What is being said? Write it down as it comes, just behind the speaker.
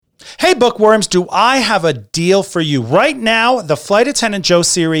Hey bookworms, do I have a deal for you? Right now, the Flight Attendant Joe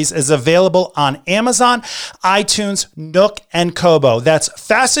series is available on Amazon, iTunes, Nook, and Kobo. That's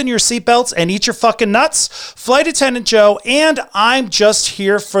fasten your seatbelts and eat your fucking nuts. Flight Attendant Joe and I'm Just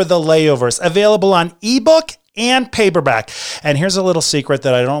Here for the Layovers. Available on ebook and paperback. And here's a little secret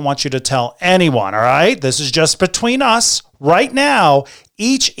that I don't want you to tell anyone, all right? This is just between us. Right now,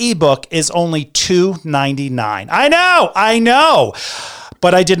 each ebook is only $2.99. I know.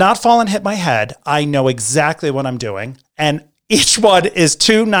 But I did not fall and hit my head. I know exactly what I'm doing. And each one is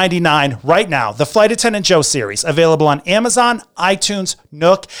 $2.99 right now. The Flight Attendant Joe series, available on Amazon, iTunes,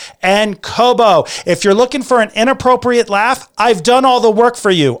 Nook, and Kobo. If you're looking for an inappropriate laugh, I've done all the work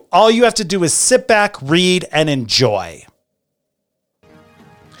for you. All you have to do is sit back, read, and enjoy.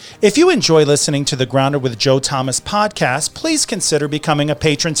 If you enjoy listening to the Grounded with Joe Thomas podcast, please consider becoming a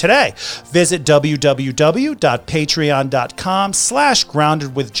patron today. Visit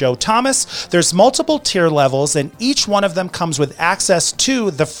www.patreon.com/groundedwithjoethomas. There's multiple tier levels, and each one of them comes with access to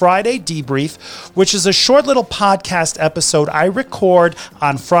the Friday Debrief, which is a short little podcast episode I record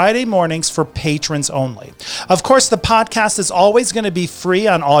on Friday mornings for patrons only. Of course, the podcast is always going to be free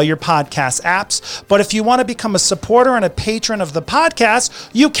on all your podcast apps, but if you want to become a supporter and a patron of the podcast,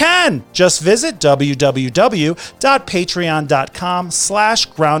 you can. Just visit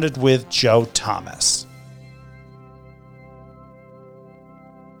www.patreon.com/groundedwithjoethomas.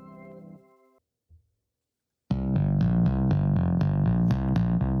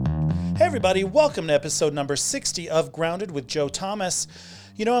 Hey everybody, welcome to episode number 60 of Grounded with Joe Thomas.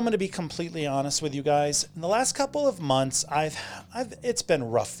 You know, I'm going to be completely honest with you guys. In the last couple of months, it's been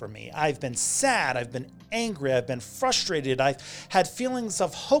rough for me. I've been sad. I've been angry. I've been frustrated. I've had feelings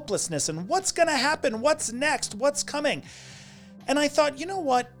of hopelessness and what's going to happen? What's next? What's coming? And I thought, you know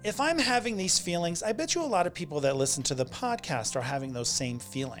what? If I'm having these feelings, I bet you a lot of people that listen to the podcast are having those same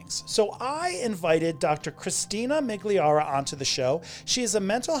feelings. So I invited Dr. Christina Migliara onto the show. She is a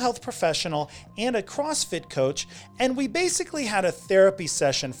mental health professional and a CrossFit coach, and we basically had a therapy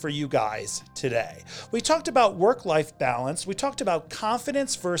session for you guys today. We talked about work-life balance. We talked about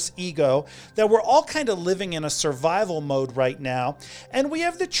confidence versus ego, that we're all kind of living in a survival mode right now, and we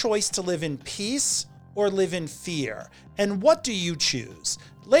have the choice to live in peace or live in fear. And what do you choose?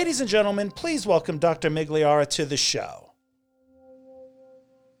 Ladies and gentlemen, please welcome Dr. Migliara to the show.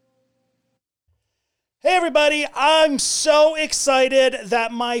 Hey everybody, I'm so excited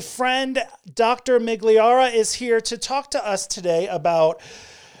that my friend Dr. Migliara is here to talk to us today about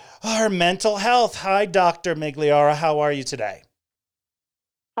our mental health. Hi, Dr. Migliara. How are you today?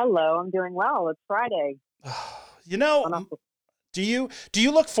 Hello, I'm doing well. It's Friday. You know, Do you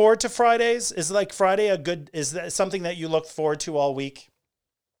look forward to Fridays? Is like Friday is that something that you look forward to all week?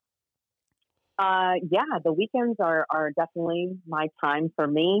 Yeah, the weekends are definitely my time for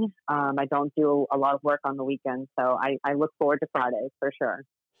me. I don't do a lot of work on the weekends, so I look forward to Fridays for sure.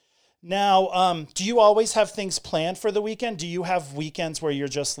 Now, do you always have things planned for the weekend? Do you have weekends where you're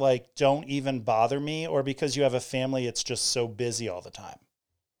just like, don't even bother me? Or because you have a family, it's just so busy all the time?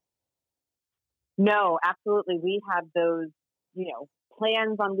 No, absolutely. We have those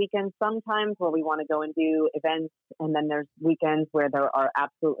plans on weekends sometimes where we want to go and do events. And then there's weekends where there are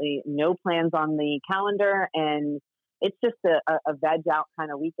absolutely no plans on the calendar. And it's just a veg out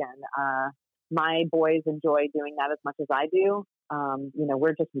kind of weekend. My boys enjoy doing that as much as I do.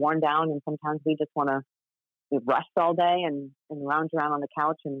 We're just worn down and sometimes we just want to rest all day and lounge around on the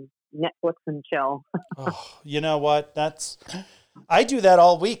couch and Netflix and chill. Oh, you know what? I do that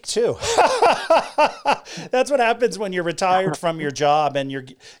all week too. That's what happens when you're retired from your job and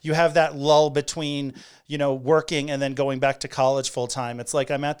you have that lull between, working and then going back to college full time. It's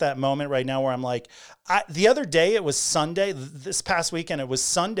like I'm at that moment right now where I'm like, the other day it was Sunday. This past weekend it was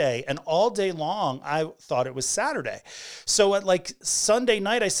Sunday, and all day long I thought it was Saturday. So at like Sunday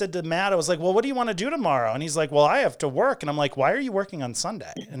night, I said to Matt, I was like, well, what do you want to do tomorrow? And he's like, well, I have to work. And I'm like, why are you working on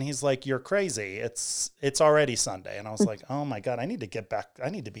Sunday? And he's like, you're crazy. It's already Sunday. And I was like, oh my God, I need to get back. I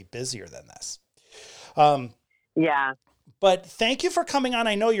need to be busier than this. Yeah. But thank you for coming on.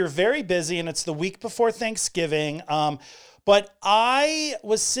 I know you're very busy and it's the week before Thanksgiving. But I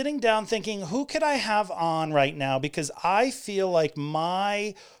was sitting down thinking, who could I have on right now? Because I feel like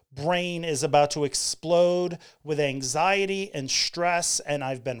my brain is about to explode with anxiety and stress, and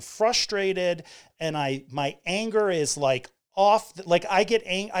I've been frustrated, and my anger is like off. Like I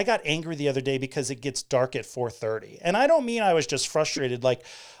got angry the other day because it gets dark at 4:30, and I don't mean I was just frustrated. Like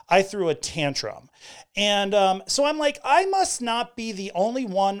I threw a tantrum, and so I'm like, I must not be the only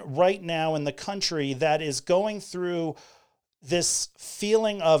one right now in the country that is going through this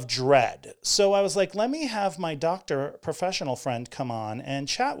feeling of dread. So I was like, let me have my doctor professional friend come on and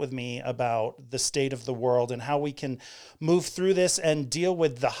chat with me about the state of the world and how we can move through this and deal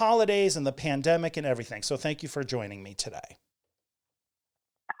with the holidays and the pandemic and everything. So thank you for joining me today.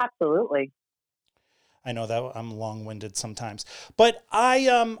 Absolutely. I know that I'm long-winded sometimes, but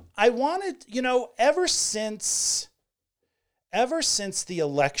I wanted, ever since the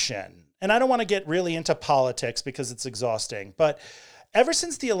election, and I don't want to get really into politics because it's exhausting, but ever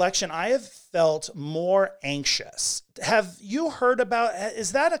since the election, I have felt more anxious. Have you heard about,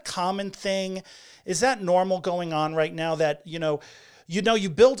 is that a common thing? Is that normal going on right now that, you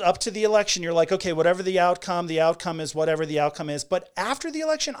build up to the election, you're like, okay, whatever the outcome is whatever the outcome is. But after the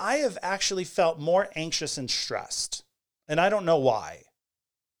election, I have actually felt more anxious and stressed. And I don't know why.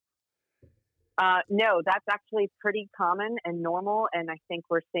 No, that's actually pretty common and normal. And I think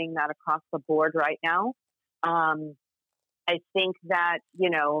we're seeing that across the board right now. I think that,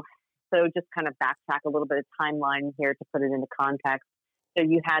 so just kind of backtrack a little bit of timeline here to put it into context. So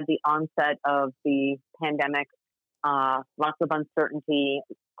you had the onset of the pandemic, lots of uncertainty,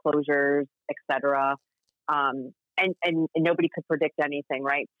 closures, et cetera. And nobody could predict anything,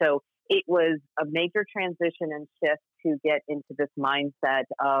 right? So it was a major transition and shift to get into this mindset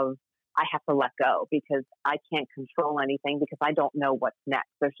of, I have to let go because I can't control anything because I don't know what's next.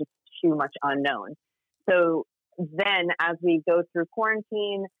 There's just too much unknown. So then as we go through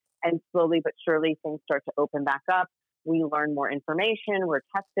quarantine and slowly but surely things start to open back up, we learn more information, we're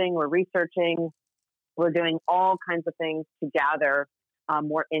testing, we're researching, we're doing all kinds of things to gather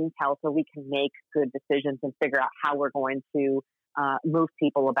more intel so we can make good decisions and figure out how we're going to move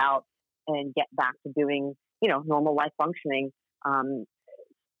people about and get back to doing, normal life functioning,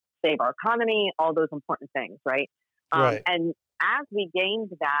 save our economy, all those important things, right? Right. And as we gained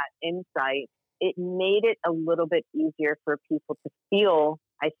that insight, it made it a little bit easier for people to feel,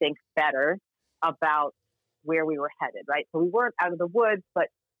 I think, better about where we were headed, right? So we weren't out of the woods, but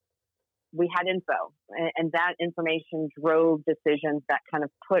we had info, and that information drove decisions that kind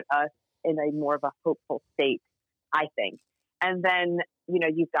of put us in a more of a hopeful state, I think. And then,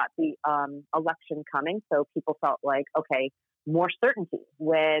 you've got the election coming, so people felt like, okay, more certainty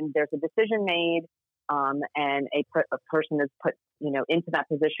when there's a decision made and a person is put, into that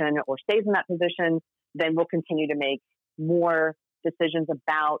position or stays in that position, then we'll continue to make more decisions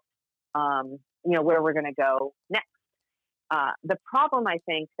about, where we're going to go next. The problem, I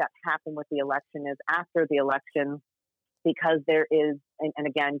think, that happened with the election is after the election, because there is, and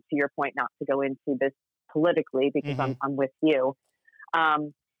again, to your point, not to go into this politically because I'm with you,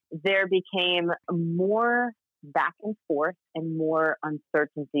 there became more back and forth and more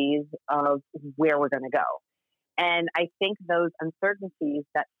uncertainties of where we're going to go. And I think those uncertainties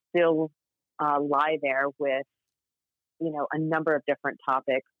that still lie there with, a number of different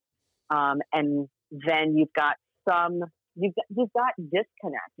topics. And then you've got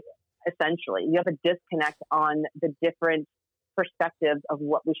disconnect, essentially. You have a disconnect on the different perspectives of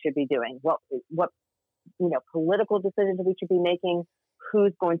what we should be doing, what political decisions we should be making,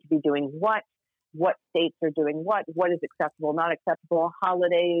 who's going to be doing what states are doing what is acceptable, not acceptable,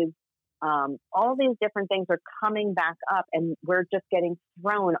 holidays, all these different things are coming back up, and we're just getting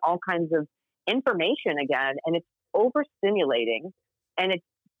thrown all kinds of information again, and it's overstimulating, and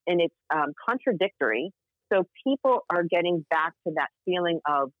it's contradictory. So people are getting back to that feeling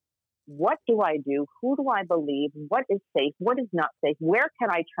of, what do I do? Who do I believe? What is safe? What is not safe? Where can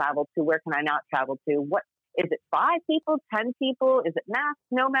I travel to? Where can I not travel to? What is it? 5 people, 10 people? Is it mask?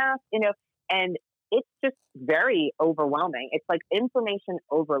 No mask? And it's just very overwhelming. It's like information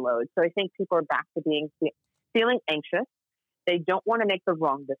overload. So I think people are back to feeling anxious. They don't want to make the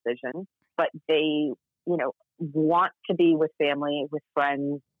wrong decision, but they, want to be with family, with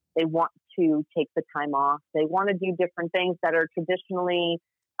friends. They want to take the time off. They want to do different things that are traditionally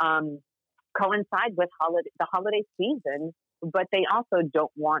coincide with the holiday season, but they also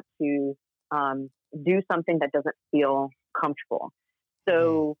don't want to do something that doesn't feel comfortable.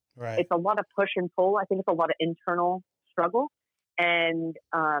 So right. It's a lot of push and pull. I think it's a lot of internal struggle, and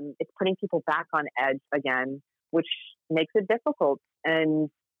it's putting people back on edge again, which makes it difficult. And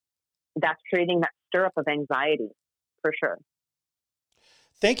that's creating that stirrup of anxiety for sure.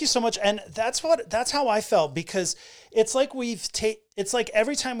 Thank you so much. And that's how I felt, because it's like it's like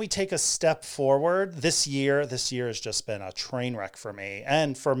every time we take a step forward this year has just been a train wreck for me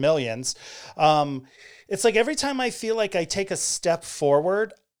and for millions. It's like every time I feel like I take a step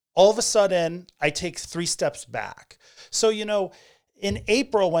forward, all of a sudden I take 3 steps back. So, in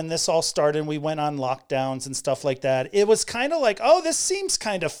April, when this all started and we went on lockdowns and stuff like that, it was kind of like, oh, this seems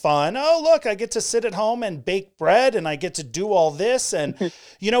kind of fun. Oh, look, I get to sit at home and bake bread and I get to do all this. And,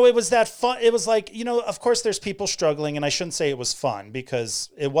 it was that fun. It was like, of course there's people struggling, and I shouldn't say it was fun because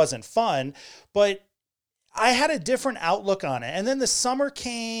it wasn't fun, but I had a different outlook on it. And then the summer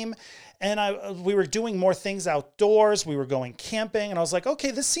came and we were doing more things outdoors. We were going camping and I was like,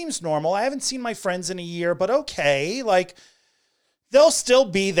 okay, this seems normal. I haven't seen my friends in a year, but okay. Like, they'll still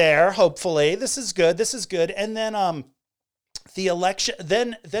be there, hopefully. This is good. This is good. And then the election,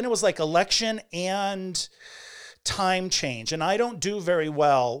 then it was like election and time change. And I don't do very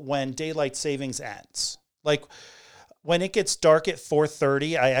well when daylight savings ends. Like when it gets dark at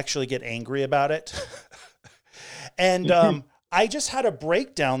 4:30, I actually get angry about it. And I just had a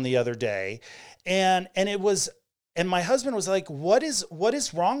breakdown the other day, and my husband was like, what is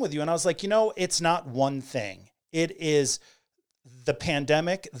wrong with you? And I was like, it's not one thing. It is the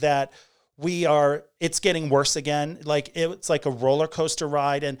pandemic that it's getting worse again. Like it's like a roller coaster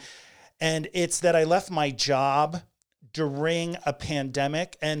ride. And it's that I left my job during a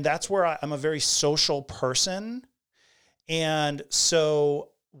pandemic, and that's where I'm a very social person. And so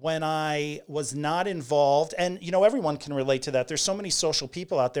when I was not involved, and everyone can relate to that. There's so many social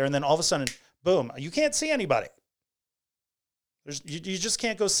people out there, and then all of a sudden, boom, you can't see anybody. You just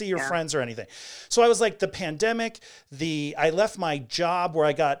can't go see your friends or anything. So I was like, the pandemic, I left my job where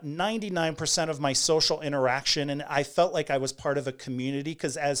I got 99% of my social interaction, and I felt like I was part of a community,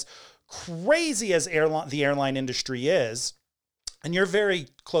 because as crazy as the airline industry is, and you're very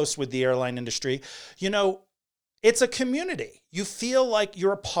close with the airline industry, it's a community. You feel like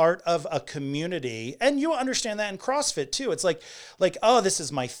you're a part of a community, and you understand that in CrossFit too. It's like, oh, this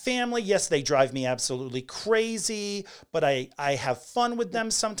is my family. Yes, they drive me absolutely crazy, but I have fun with them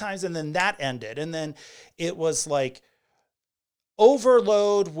sometimes. And then that ended. And then it was like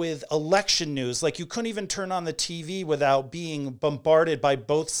overload with election news. Like you couldn't even turn on the TV without being bombarded by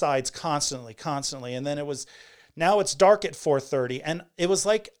both sides constantly. And then now it's dark at 4:30. And it was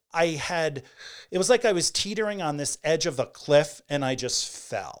like I was teetering on this edge of a cliff, and I just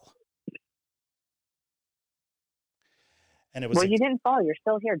fell. And it was, well, you didn't fall. You're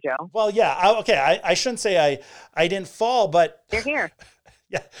still here, Joe. Well, yeah. Okay. I shouldn't say I didn't fall, but you're here.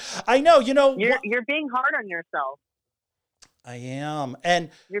 Yeah, I know. You're being hard on yourself. I am. And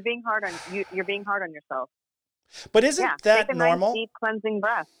you're being hard on yourself. But isn't that take a normal? Nice, deep cleansing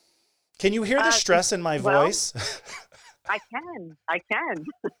breath. Can you hear the stress in my voice? I can.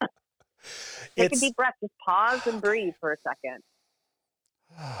 Take a deep breath. Just pause and breathe for a second.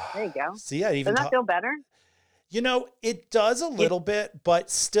 There you go. See, doesn't that feel better? It does a little bit, but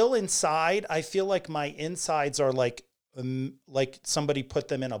still inside, I feel like my insides are like somebody put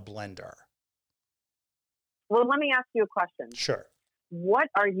them in a blender. Well, let me ask you a question. Sure. What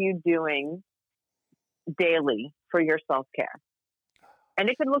are you doing daily for your self-care? And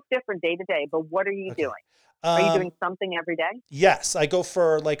it can look different day to day, but what are you doing? Are you doing something every day? Yes. I go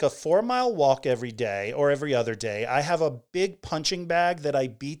for like a 4-mile walk every day or every other day. I have a big punching bag that I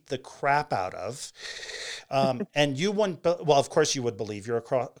beat the crap out of. And you wouldn't, well, of course you would believe, you're a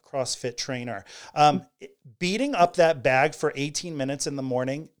CrossFit trainer. Beating up that bag for 18 minutes in the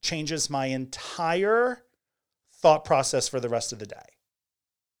morning changes my entire thought process for the rest of the day.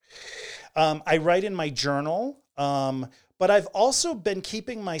 I write in my journal, but I've also been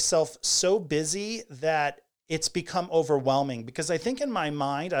keeping myself so busy that it's become overwhelming, because I think in my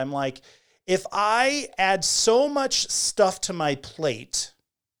mind, I'm like, if I add so much stuff to my plate,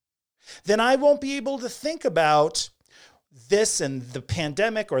 then I won't be able to think about this and the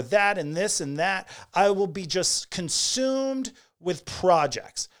pandemic or that and this and that. I will be just consumed with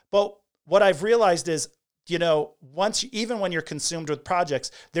projects. But what I've realized is, even when you're consumed with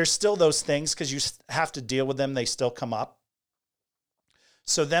projects, there's still those things, because you have to deal with them. They still come up.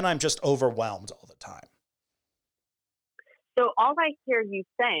 So then I'm just overwhelmed all the time. So all I hear you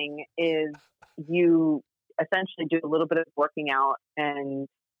saying is you essentially do a little bit of working out and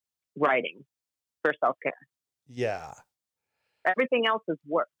writing for self-care. Yeah. Everything else is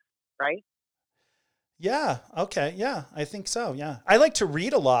work, right? Yeah. Okay. Yeah, I think so. Yeah. I like to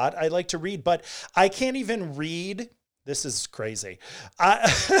read a lot. I like to read, but I can't even read. This is crazy.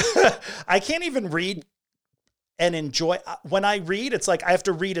 I can't even read and enjoy. When I read, it's like I have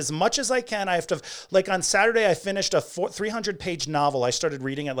to read as much as I can. I have to, like on Saturday, I finished a 300-page novel. I started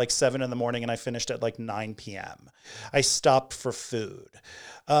reading at like 7 a.m. and I finished at like 9 p.m. I stopped for food.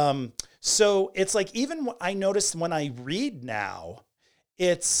 So it's like, even I noticed when I read now,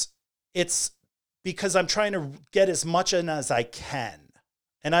 it's because I'm trying to get as much in as I can.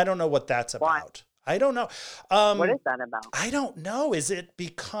 And I don't know what that's about. I don't know. What is that about? I don't know. Is it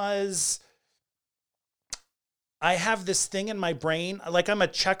because I have this thing in my brain, like I'm a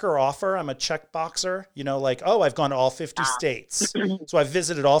checker offer, I'm a check boxer, like, oh, I've gone to all 50 states. So I've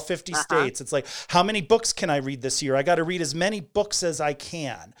visited all 50 states. It's like, how many books can I read this year? I got to read as many books as I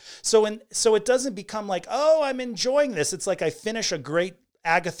can. So it doesn't become like, oh, I'm enjoying this. It's like I finish a great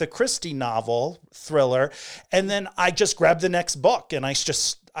Agatha Christie novel, thriller, and then I just grab the next book and I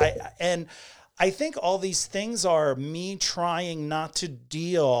think all these things are me trying not to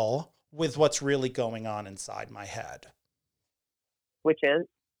deal with what's really going on inside my head. Which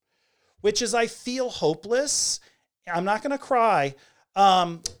is I feel hopeless. I'm not going to cry.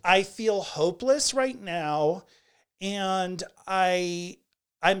 I feel hopeless right now. And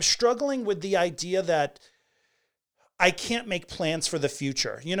I'm struggling with the idea that I can't make plans for the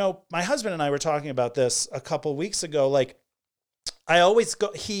future. My husband and I were talking about this a couple weeks ago. Like,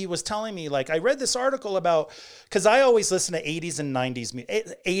 he was telling me, like, I read this article about, because I always listen to 80s and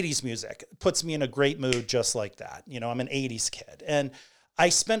 80s music. It puts me in a great mood just like that. I'm an 80s kid. And I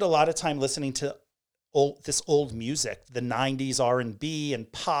spend a lot of time listening to this old music, the 90s R&B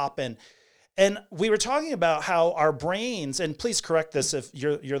and pop. And we were talking about how our brains, and please correct this if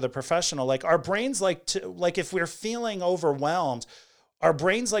you're the professional, like our brains if we're feeling overwhelmed, our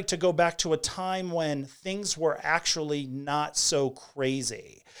brains like to go back to a time when things were actually not so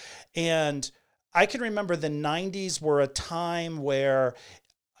crazy. And I can remember the 90s were a time where,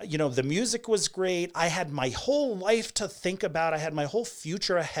 the music was great. I had my whole life to think about. I had my whole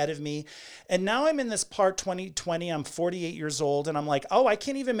future ahead of me. And now I'm in this part 2020. I'm 48 years old. And I'm like, oh, I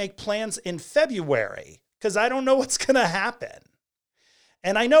can't even make plans in February because I don't know what's going to happen.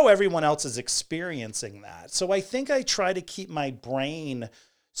 And I know everyone else is experiencing that. So I think I try to keep my brain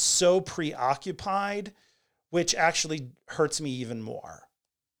so preoccupied, which actually hurts me even more,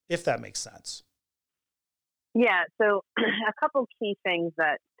 if that makes sense. Yeah. So a couple key things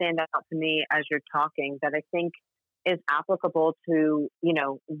that stand out to me as you're talking that I think is applicable to,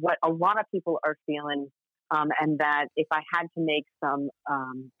 what a lot of people are feeling. And that if I had to make some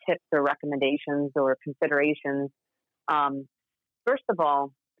tips or recommendations or considerations, first of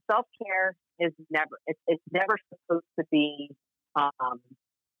all, self-care is it's never supposed to be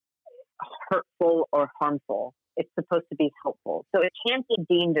hurtful or harmful. It's supposed to be helpful. So it can't be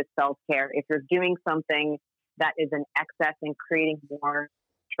deemed as self-care if you're doing something that is in excess and creating more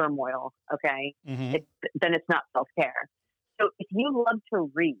turmoil, okay? Mm-hmm. Then it's not self-care. So if you love to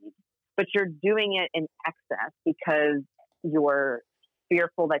read, but you're doing it in excess because you're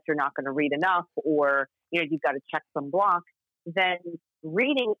fearful that you're not going to read enough or, you've got to check some blocks, then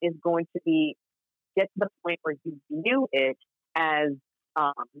reading is going to get to the point where you view it as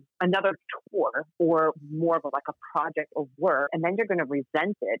another chore or more of a project of work, and then you're going to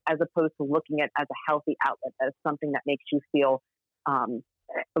resent it as opposed to looking at it as a healthy outlet, as something that makes you feel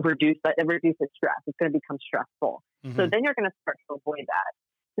reduces stress. It's going to become stressful. Mm-hmm. So then you're going to start to avoid that.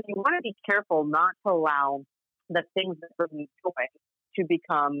 So you want to be careful not to allow the things that bring you joy to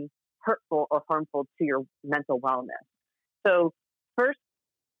become hurtful or harmful to your mental wellness. So first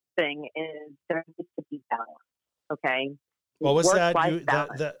thing is there needs to be balance. Okay. What was that?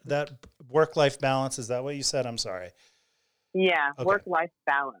 That work-life balance. Is that what you said? I'm sorry. Yeah. Okay. Work-life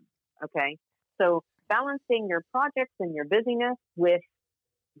balance. Okay. So balancing your projects and your busyness with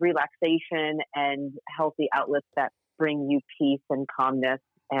relaxation and healthy outlets that bring you peace and calmness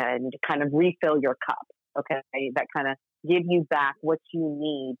and kind of refill your cup. Okay. That kind of give you back what you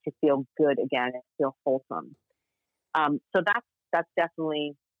need to feel good again and feel wholesome. So that's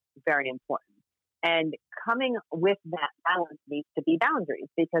definitely very important. And coming with that balance needs to be boundaries,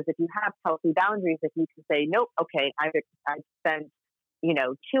 because if you have healthy boundaries, if you can say, nope, okay, I've spent, 2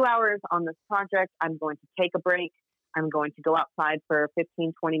 hours on this project, I'm going to take a break. I'm going to go outside for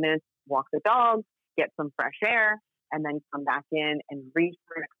 15, 20 minutes, walk the dog, get some fresh air, and then come back in and read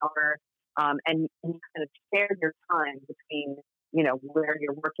for an hour. And you kind of share your time between, where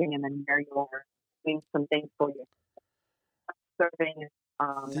you're working and then where you're doing some things for you. Serving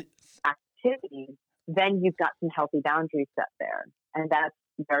activities, then you've got some healthy boundaries set there. And that's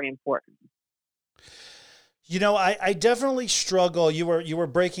very important. I definitely struggle. You were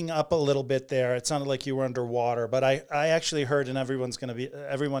breaking up a little bit there. It sounded like you were underwater, but I actually heard, and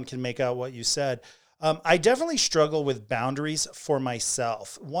everyone can make out what you said. I definitely struggle with boundaries for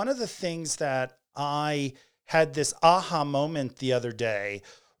myself. One of the things that I had this aha moment the other day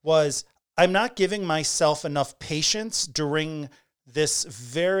was I'm not giving myself enough patience during this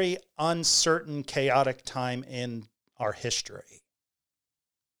very uncertain, chaotic time in our history.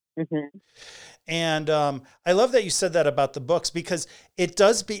 Hmm. And I love that you said that about the books, because it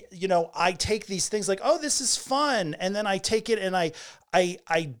does be, I take these things like, oh, this is fun. And then I take it and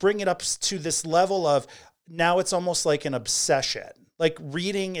I bring it up to this level of, now it's almost like an obsession. Like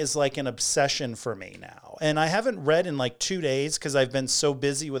reading is like an obsession for me now. And I haven't read in like 2 days because I've been so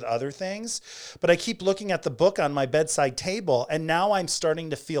busy with other things, but I keep looking at the book on my bedside table. And now I'm starting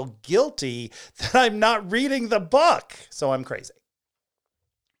to feel guilty that I'm not reading the book. So I'm crazy.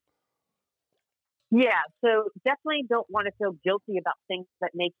 Yeah, so definitely don't want to feel guilty about things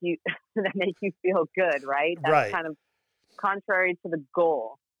that make you that make you feel good, right? That's Right. kind of contrary to the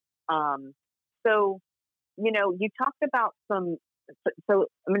goal. Um, so you talked about some. So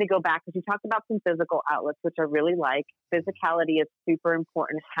I'm going to go back because you talked about some physical outlets, which I really like. Physicality is super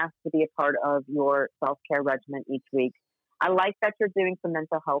important; has to be a part of your self care regimen each week. I like that you're doing some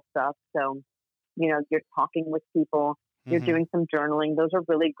mental health stuff. So you're talking with people, you're Mm-hmm. doing some journaling. Those are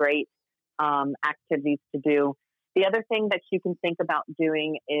really great activities to do. The other thing that you can think about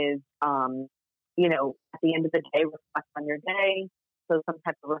doing is, at the end of the day, reflect on your day. So some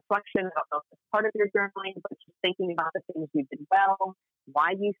type of reflection. I don't know if it's part of your journaling, but just thinking about the things you did well,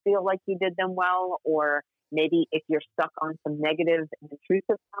 why you feel like you did them well, or maybe if you're stuck on some negative and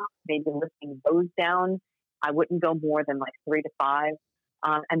intrusive thoughts, maybe listing those down. I wouldn't go more than like 3 to 5.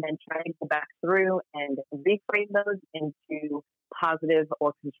 And then try to go back through and reframe those into positive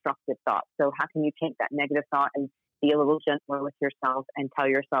or constructive thoughts. So how can you take that negative thought and be a little gentler with yourself and tell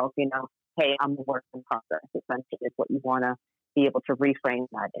yourself, hey, I'm a work in progress. Essentially, is what you want to be able to reframe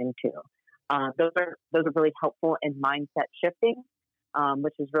that into. Those are really helpful in mindset shifting,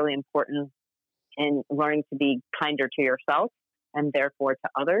 which is really important in learning to be kinder to yourself and therefore to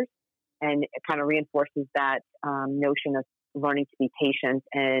others. And it kind of reinforces that notion of learning to be patient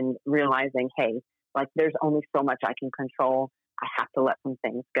and realizing, hey, like there's only so much I can control. I have to let some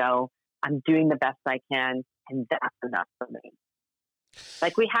things go. I'm doing the best I can, and that's enough for me.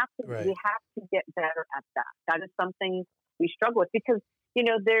 Like we have Right. to get better at that. That is something we struggle with because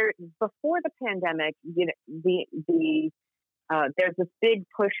there before the pandemic, there's this big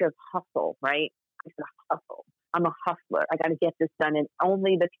push of hustle, right? It's a hustle. I'm a hustler. I got to get this done, and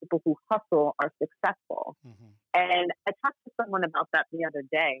only the people who hustle are successful. Mm-hmm. And I talked to someone about that the other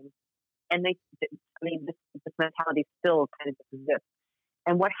day, and this mentality still kind of exists.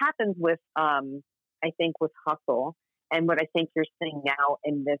 And what happens with, I think, with hustle, and what I think you're seeing now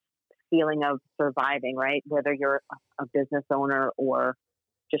in this feeling of surviving, right? Whether you're a business owner or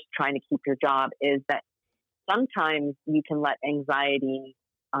just trying to keep your job, is that sometimes you can let anxiety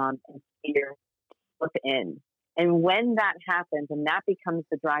and fear slip in. And when that happens and that becomes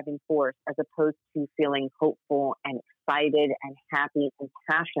the driving force, as opposed to feeling hopeful and excited and happy and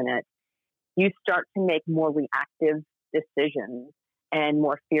passionate, you start to make more reactive decisions and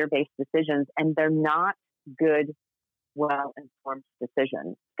more fear-based decisions. And they're not good, well-informed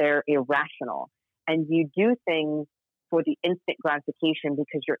decisions. They're irrational. And you do things for the instant gratification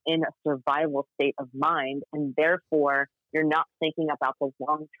because you're in a survival state of mind. And therefore, you're not thinking about the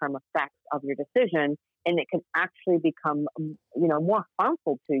long-term effects of your decision. And it can actually become, more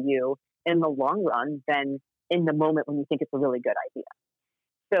harmful to you in the long run than in the moment when you think it's a really good idea.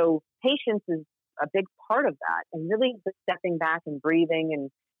 So patience is a big part of that, and really just stepping back and breathing and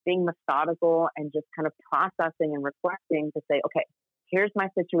being methodical and just kind of processing and reflecting to say, okay, here's my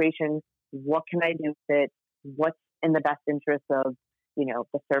situation. What can I do with it? What's in the best interest of,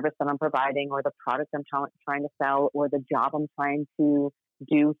 the service that I'm providing or the product I'm trying to sell or the job I'm trying to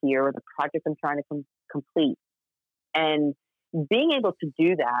do here or the project I'm trying to complete. And being able to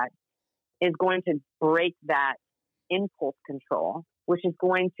do that is going to break that impulse control, which is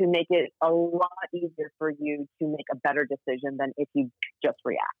going to make it a lot easier for you to make a better decision than if you just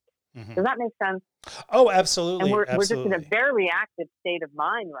react. Mm-hmm. Does that make sense? Oh, absolutely. And we're just in a Absolutely. very reactive state of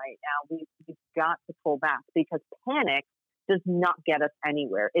mind right now. We've got to pull back because panic does not get us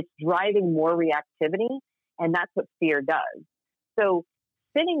anywhere. It's driving more reactivity, and that's what fear does. So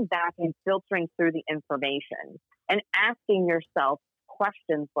sitting back and filtering through the information and asking yourself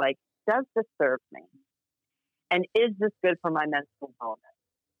questions like, does this serve me? And is this good for my mental wellness?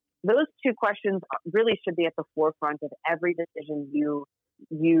 Those two questions really should be at the forefront of every decision you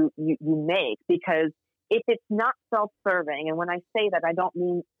make, because if it's not self-serving, and when I say that, I don't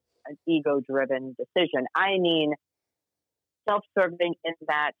mean an ego-driven decision. I mean self-serving in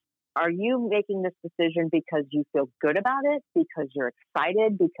that, are you making this decision because you feel good about it, because you're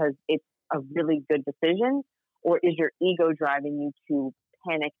excited, because it's a really good decision, or is your ego driving you to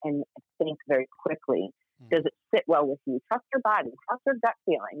panic and think very quickly? Does it sit well with you? Trust your body. Trust your gut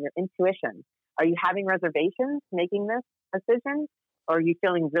feeling, your intuition. Are you having reservations making this decision? Or are you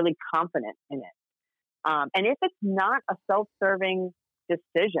feeling really confident in it? And if it's not a self-serving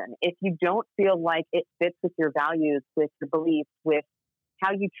decision, if you don't feel like it fits with your values, with your beliefs, with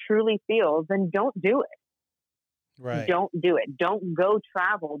how you truly feel, then don't do it. Right. Don't do it. Don't go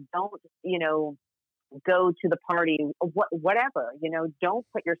travel. Don't, go to the party, whatever, don't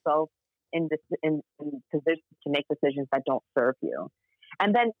put yourself in position to make decisions that don't serve you.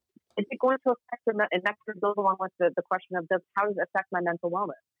 And then is it going to affect and that goes along with the question of how does it affect my mental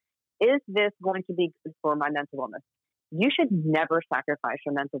wellness? Is this going to be good for my mental wellness? You should never sacrifice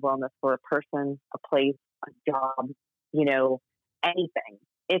your mental wellness for a person, a place, a job, anything.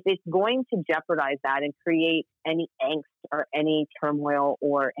 If it's going to jeopardize that and create any angst or any turmoil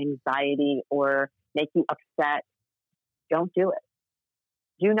or anxiety or make you upset, don't do it.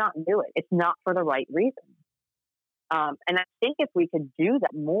 Do not do it. It's not for the right reason. And I think if we could do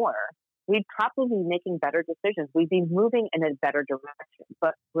that more, we'd probably be making better decisions. We'd be moving in a better direction.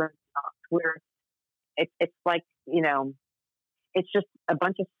 But we're not. It's like, it's just a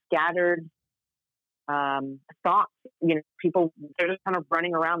bunch of scattered thoughts. People, they're just kind of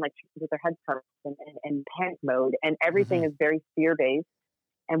running around like with their heads cut off in panic mode, and everything is very fear-based,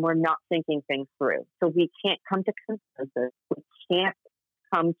 and we're not thinking things through. So we can't come to consensus. We can't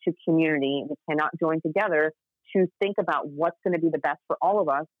come to community. We cannot join together to think about what's going to be the best for all of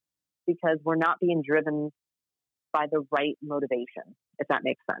us, because we're not being driven by the right motivation, if that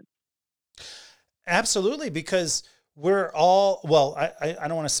makes sense. Absolutely, because we're all, well, I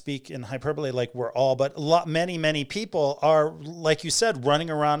don't want to speak in hyperbole like we're all, but many people are, like you said, running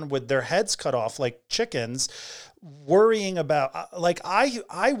around with their heads cut off like chickens, worrying about, like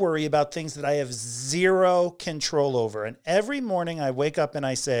I worry about things that I have zero control over. And every morning I wake up and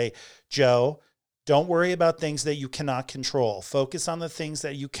I say, Joe, don't worry about things that you cannot control. Focus on the things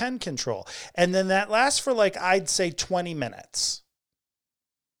that you can control. And then that lasts for I'd say 20 minutes.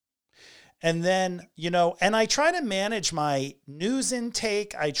 And then, and I try to manage my news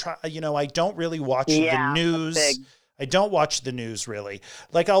intake. I don't really watch the news. I don't watch the news really.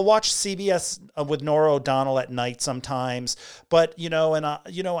 I'll watch CBS with Norah O'Donnell at night sometimes, but,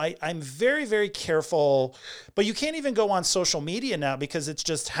 I'm very, very careful, but you can't even go on social media now because it's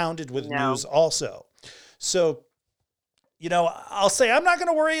just hounded with news also. So, I'll say, I'm not going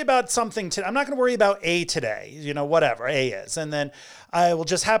to worry about something today. I'm not going to worry about A today, whatever A is. And then I will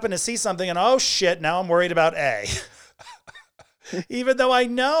just happen to see something and, oh shit, now I'm worried about A. Even though I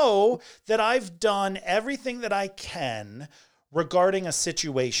know that I've done everything that I can regarding a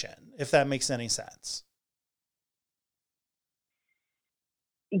situation, if that makes any sense.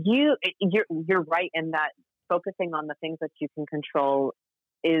 You're right in that focusing on the things that you can control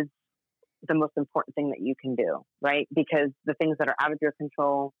is the most important thing that you can do, right? Because the things that are out of your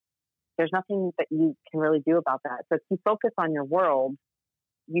control, there's nothing that you can really do about that. So if you focus on your world,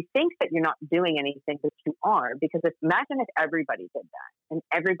 you think that you're not doing anything, but you are. Because imagine if everybody did that and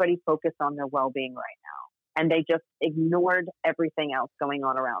everybody focused on their well-being right now, and they just ignored everything else going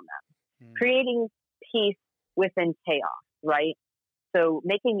on around them, creating peace within chaos, right? So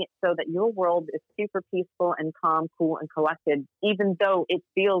making it so that your world is super peaceful and calm, cool, and collected, even though it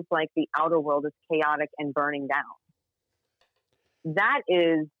feels like the outer world is chaotic and burning down. That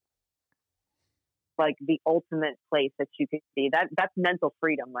is the ultimate place that you can see. That's mental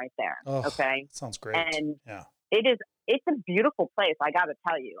freedom right there. Oh, okay. Sounds great. And yeah. It's a beautiful place. I got to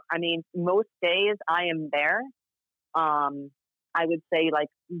tell you, I mean, most days I am there. I would say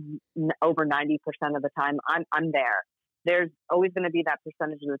over 90% of the time I'm there. There's always going to be that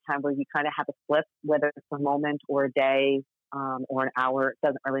percentage of the time where you kind of have a slip, whether it's a moment or a day or an hour. It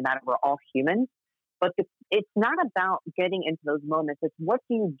doesn't really matter. We're all human. But it's not about getting into those moments. It's what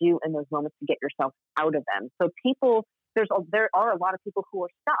do you do in those moments to get yourself out of them. So there are a lot of people who are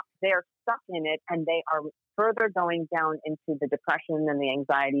stuck. They are stuck in it, and they are further going down into the depression and the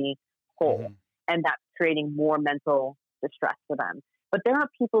anxiety hole. Mm-hmm. And that's creating more mental distress for them. But there are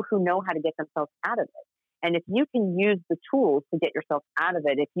people who know how to get themselves out of it. And if you can use the tools to get yourself out of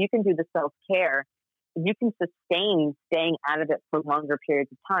it, if you can do the self-care, you can sustain staying out of it for longer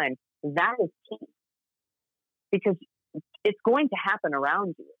periods of time. That is key. Because it's going to happen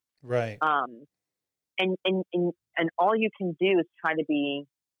around you. Right. And all you can do is try to be,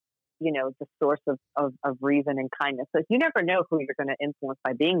 the source of reason and kindness. So you never know who you're going to influence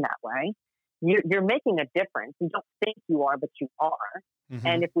by being that way. You're making a difference. You don't think you are, but you are. Mm-hmm.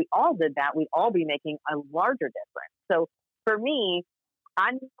 And if we all did that, we'd all be making a larger difference. So for me,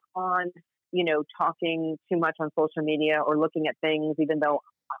 I'm on, talking too much on social media or looking at things, even though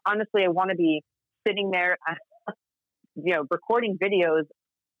honestly, I want to be sitting there, recording videos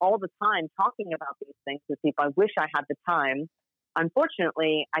all the time, talking about these things with people. I wish I had the time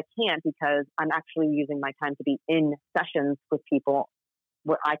Unfortunately, I can't because I'm actually using my time to be in sessions with people,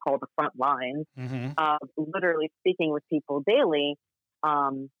 what I call the front lines, Mm-hmm. literally speaking with people daily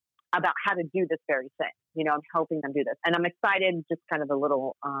about how to do this very thing. I'm helping them do this. And I'm excited, just kind of a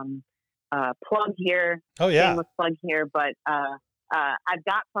little plug here, Oh yeah. shameless plug here, but I've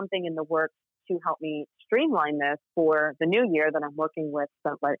got something in the works to help me streamline this for the new year that I'm working with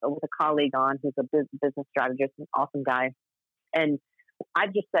with a colleague on who's a business strategist, an awesome guy. And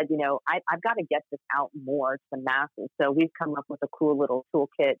I've just said, I've got to get this out more to the masses. So we've come up with a cool little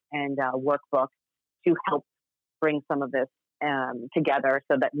toolkit and workbook to help bring some of this together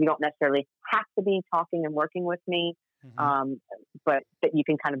so that you don't necessarily have to be talking and working with me, Mm-hmm. but that you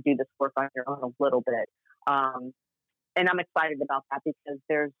can kind of do this work on your own a little bit. And I'm excited about that because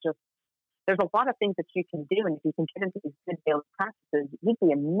there's a lot of things that you can do. And if you can get into these good daily practices, you'd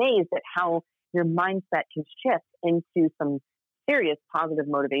be amazed at how your mindset can shift into some serious positive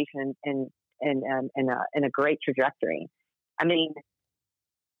motivation and a great trajectory. I mean,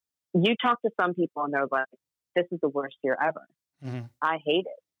 you talk to some people and they're like, this is the worst year ever. Mm-hmm. I hate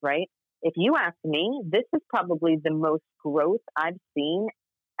it, right? If you ask me, this is probably the most growth I've seen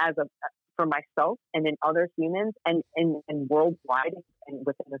for myself and in other humans and worldwide and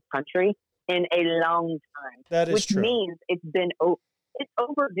within this country in a long time. That is which true. means it's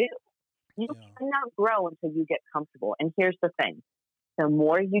overdue. You Yeah. cannot grow until you get comfortable. And here's the thing. The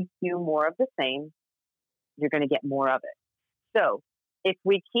more you do more of the same, you're going to get more of it. So if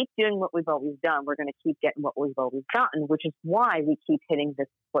we keep doing what we've always done, we're going to keep getting what we've always gotten, which is why we keep hitting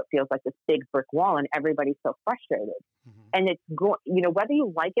what feels like this big brick wall and everybody's so frustrated. Mm-hmm. And it's whether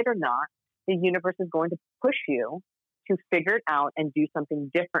you like it or not, the universe is going to push you to figure it out and do something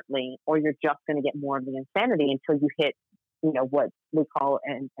differently, or you're just going to get more of the insanity until you hit, what we call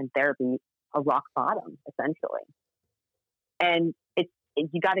in therapy a rock bottom, essentially. And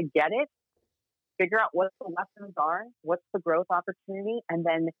you got to get it, figure out what the lessons are, what's the growth opportunity, and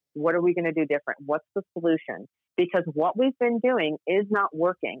then what are we going to do different? What's the solution? Because what we've been doing is not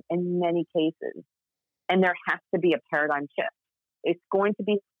working in many cases, and there has to be a paradigm shift. It's going to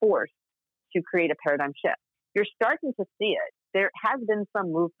be forced to create a paradigm shift. You're starting to see it. There has been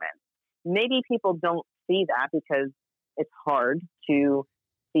some movement. Maybe people don't see that because it's hard to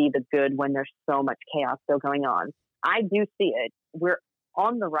see the good when there's so much chaos still going on. I do see it. We're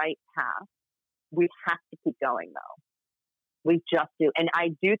on the right path. We have to keep going, though. We just do. And I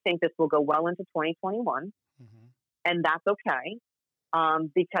do think this will go well into 2021. Mm-hmm. And that's okay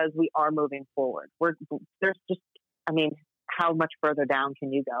because we are moving forward. How much further down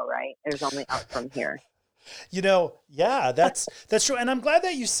can you go, right? There's only up from here. Yeah, that's true. And I'm glad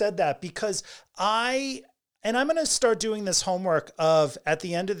that you said that because I'm going to start doing this homework of at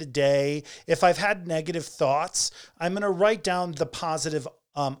the end of the day, if I've had negative thoughts, I'm going to write down the positive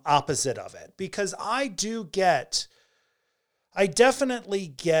opposite of it because I definitely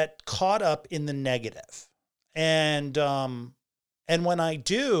get caught up in the negative. And when I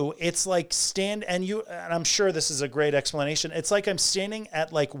do, it's like and I'm sure this is a great explanation. It's like I'm standing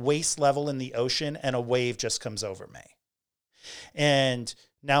at like waist level in the ocean and a wave just comes over me. And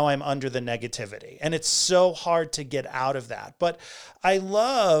now I'm under the negativity. And it's so hard to get out of that. But I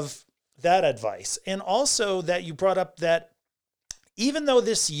love that advice. And also that you brought up that even though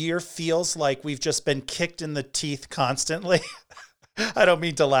this year feels like we've just been kicked in the teeth constantly, I don't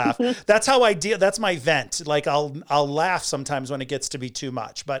mean to laugh. That's how I deal. That's my vent. Like I'll laugh sometimes when it gets to be too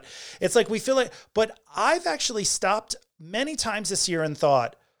much, but it's like we feel it. But I've actually stopped many times this year and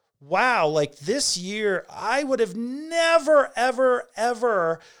thought, wow, like this year I would have never, ever,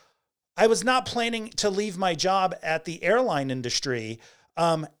 ever. I was not planning to leave my job at the airline industry.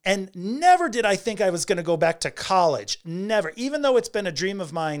 And never did I think I was going to go back to college. Never, even though it's been a dream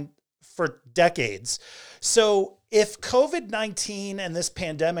of mine for decades. So if COVID-19 and this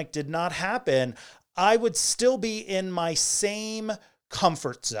pandemic did not happen, I would still be in my same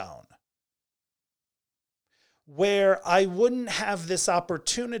comfort zone where I wouldn't have this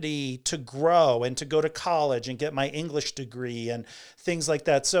opportunity to grow and to go to college and get my English degree and things like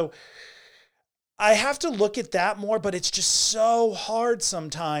that. So I have to look at that more, but it's just so hard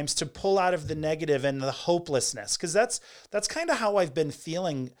sometimes to pull out of the negative and the hopelessness. Cause that's kind of how I've been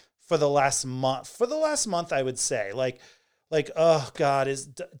feeling for the last month, I would say like, oh God,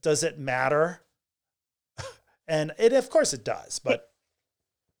 does it matter? And of course it does, but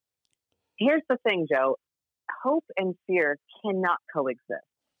here's the thing, Joe, hope and fear cannot coexist.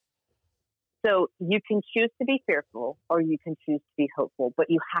 So you can choose to be fearful or you can choose to be hopeful, but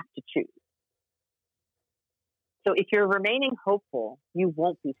you have to choose. So if you're remaining hopeful, you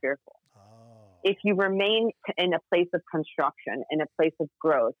won't be fearful. oh, if you remain in a place of construction, in a place of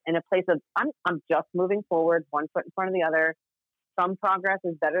growth, in a place of, I'm just moving forward, one foot in front of the other. Some progress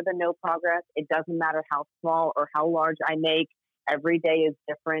is better than no progress. It doesn't matter how small or how large I make. Every day is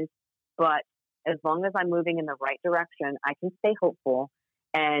different. But as long as I'm moving in the right direction, I can stay hopeful.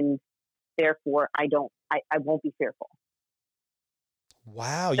 And therefore, I won't be fearful.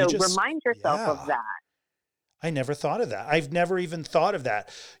 Wow. So remind yourself of that. I never thought of that. I've never even thought of that.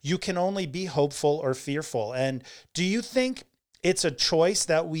 You can only be hopeful or fearful. And do you think it's a choice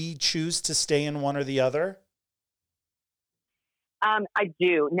that we choose to stay in one or the other? I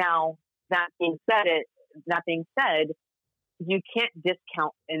do. Now, that being said, you can't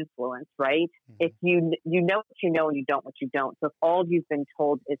discount influence, right? Mm-hmm. If you know what you know and you don't what you don't. So if all you've been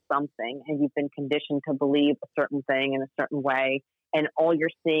told is something and you've been conditioned to believe a certain thing in a certain way, and all you're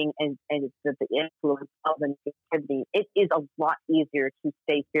seeing is the influence of the negativity, it is a lot easier to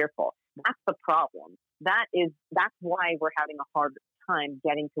stay fearful. That's the problem. That's why we're having a hard time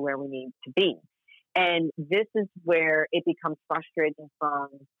getting to where we need to be. And this is where it becomes frustrating from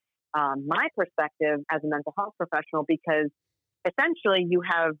my perspective as a mental health professional, because essentially you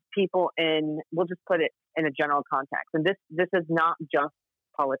have people we'll just put it in a general context. And this is not just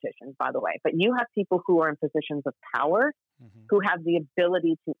politicians, by the way, but you have people who are in positions of power, mm-hmm. who have the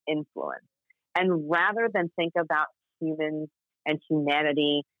ability to influence. And rather than think about humans and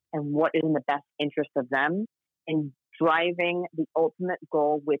humanity and what is in the best interest of them, and driving the ultimate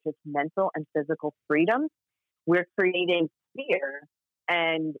goal, which is mental and physical freedom, we're creating fear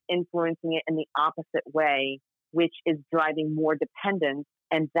and influencing it in the opposite way, which is driving more dependence.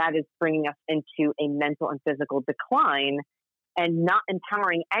 And that is bringing us into a mental and physical decline and not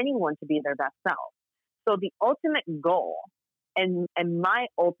empowering anyone to be their best self. So the ultimate goal and my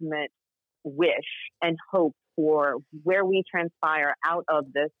ultimate wish and hope for where we transpire out of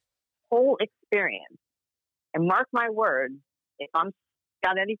this whole experience, and mark my words, if I'm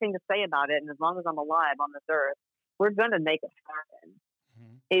got anything to say about it, and as long as I'm alive on this earth, we're going to make it happen,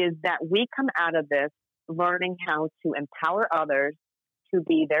 mm-hmm. is that we come out of this learning how to empower others to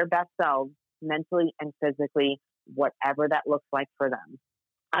be their best selves mentally and physically, whatever that looks like for them.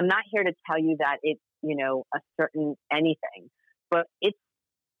 I'm not here to tell you that it's, a certain anything, but if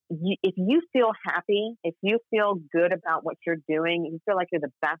you feel happy, if you feel good about what you're doing, you feel like you're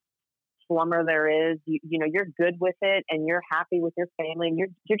the best slumber there is, you're good with it and you're happy with your family and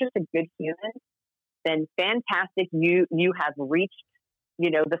you're just a good human, then fantastic. You have reached,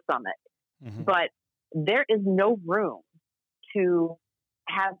 the summit, mm-hmm. but there is no room to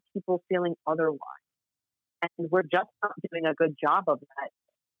have people feeling otherwise. And we're just not doing a good job of that.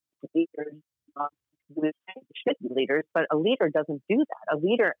 Leaders should be leaders, but a leader doesn't do that. A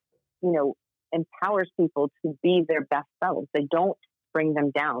leader, empowers people to be their best selves. They don't bring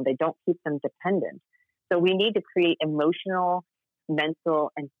them down. They don't keep them dependent. So we need to create emotional,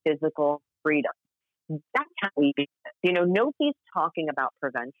 mental, and physical freedom. That's how we do it. Nobody's talking about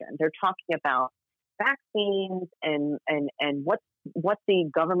prevention. They're talking about vaccines and what the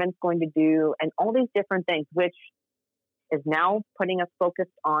government's going to do and all these different things, which is now putting us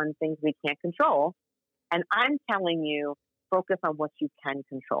focused on things we can't control. And I'm telling you, focus on what you can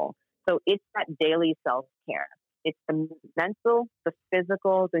control. So it's that daily self-care. It's the mental, the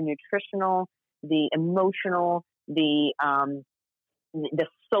physical, the nutritional, the emotional, the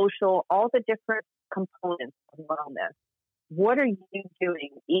social, all the different components of wellness. What are you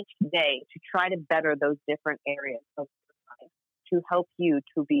doing each day to try to better those different areas of your life to help you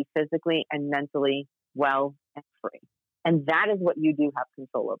to be physically and mentally well and free? And that is what you do have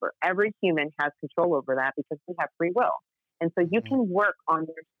control over. Every human has control over that because we have free will. And so you can work on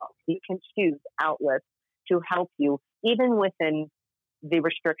yourself. You can choose outlets to help you, even within the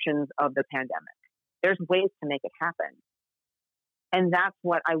restrictions of the pandemic. There's ways to make it happen. And that's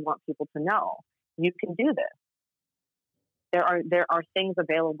what I want people to know. You can do this. There are things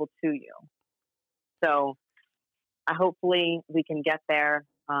available to you. So hopefully we can get there.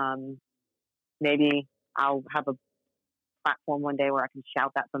 Maybe I'll have a platform one day where I can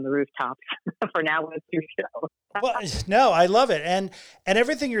shout that from the rooftops. For now, it's your show. Well, no, I love it. And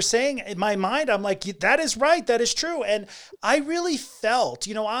everything you're saying in my mind, I'm like, that is right. That is true. And I really felt,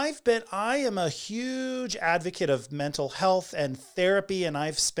 I am a huge advocate of mental health and therapy, and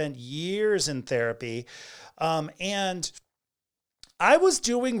I've spent years in therapy. And I was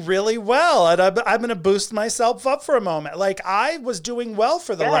doing really well, and I'm going to boost myself up for a moment. Like, I was doing well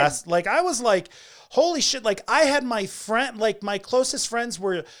for the last, like, I was like, holy shit. Like, I had my friend, like my closest friends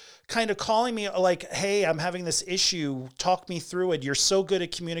were kind of calling me like, hey, I'm having this issue. Talk me through it. You're so good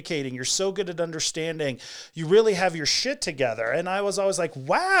at communicating. You're so good at understanding. You really have your shit together. And I was always like,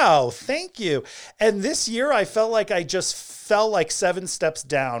 wow, thank you. And this year I felt like I just fell like 7 steps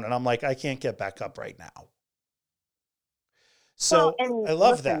down, and I'm like, I can't get back up right now. So and I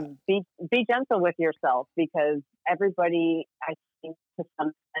love listen, that. Be gentle with yourself, because everybody, I think, to some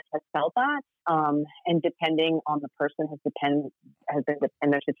extent has felt that. And depending on the person has been in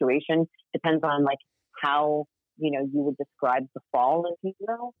their situation, depends on like how, you would describe the fall, if you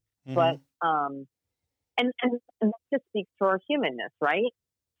will. Mm-hmm. But, and that just speaks to our humanness, right?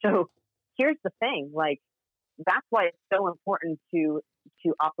 So here's the thing, like, that's why it's so important to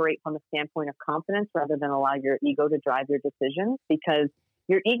operate from a standpoint of confidence rather than allow your ego to drive your decisions, because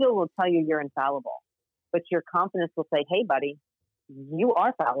your ego will tell you you're infallible, but your confidence will say, hey, buddy, you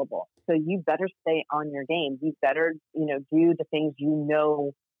are fallible. So you better stay on your game. You better, do the things you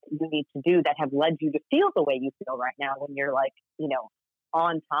need to do that have led you to feel the way you feel right now when you're like,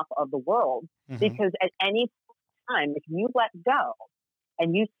 on top of the world. Mm-hmm. Because at any time, if you let go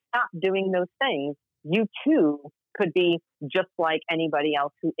and you stop doing those things, you too could be just like anybody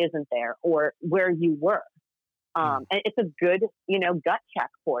else who isn't there or where you were. And it's a good, gut check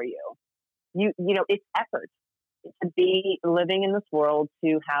for you. It's effort to be living in this world,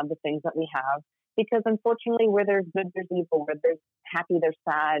 to have the things that we have, because unfortunately where there's good, there's evil, where there's happy, there's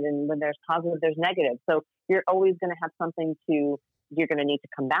sad, and when there's positive, there's negative. So you're always going to have something you're going to need to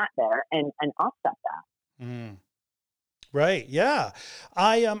combat there and offset that. Mm. Right. Yeah.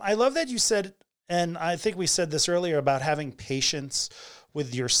 I love that you said, and I think we said this earlier, about having patience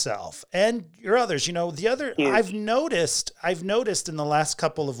with yourself and your others. Huge. I've noticed in the last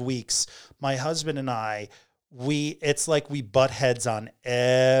couple of weeks, my husband and I, it's like we butt heads on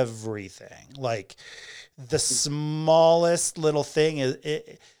everything. Like the smallest little thing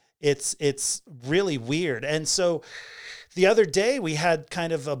it's really weird. And so the other day we had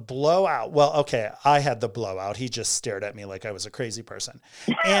kind of a blowout. Well, okay, I had the blowout. He just stared at me like I was a crazy person.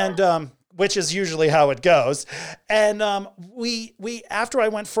 And, which is usually how it goes. And, we, after I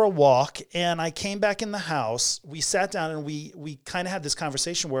went for a walk and I came back in the house, we sat down and we kind of had this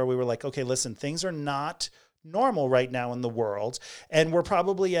conversation where we were like, okay, listen, things are not normal right now in the world. And we're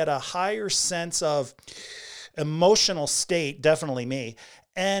probably at a higher sense of emotional state, definitely me.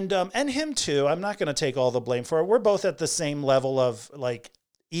 And him too. I'm not going to take all the blame for it. We're both at the same level of like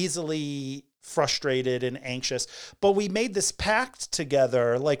easily frustrated and anxious, but we made this pact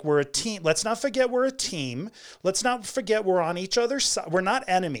together. Like, we're a team. Let's not forget we're a team. Let's not forget we're on each other's side. We're not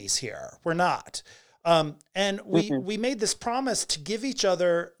enemies here. We're not. And we made this promise to give each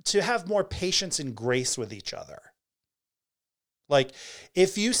other, to have more patience and grace with each other. Like,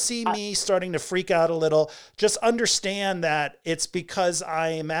 if you see me starting to freak out a little, just understand that it's because I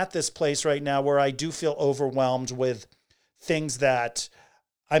am at this place right now where I do feel overwhelmed with things that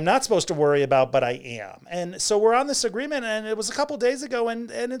I'm not supposed to worry about, but I am. And so we're on this agreement, and it was a couple days ago,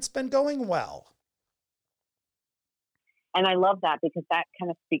 and it's been going well. And I love that, because that kind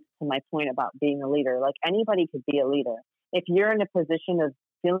of speaks to my point about being a leader. Like, anybody could be a leader. If you're in a position of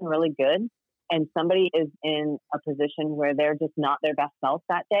feeling really good and somebody is in a position where they're just not their best self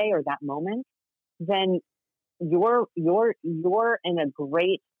that day or that moment, then you're in a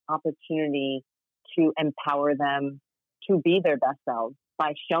great opportunity to empower them to be their best selves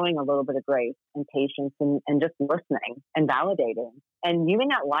by showing a little bit of grace and patience and just listening and validating. And you may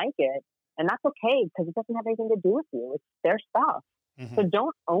not like it, and that's okay, because it doesn't have anything to do with you. It's their stuff. Mm-hmm. So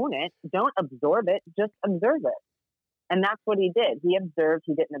don't own it. Don't absorb it. Just observe it. And that's what he did. He observed.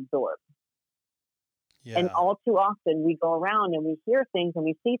 He didn't absorb. Yeah. And all too often we go around and we hear things and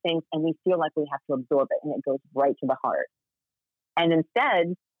we see things and we feel like we have to absorb it, and it goes right to the heart. And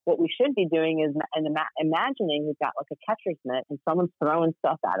instead, what we should be doing is imagining we've got like a catcher's mitt and someone's throwing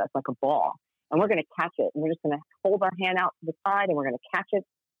stuff at us like a ball, and we're going to catch it, and we're just going to hold our hand out to the side and we're going to catch it,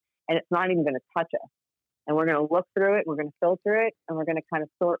 and it's not even going to touch us. And we're going to look through it, we're going to filter it, and we're going to kind of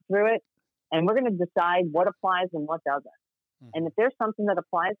sort through it, and we're going to decide what applies and what doesn't. Mm-hmm. And if there's something that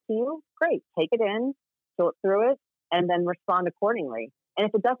applies to you, great, take it in, sort through it, and then respond accordingly. And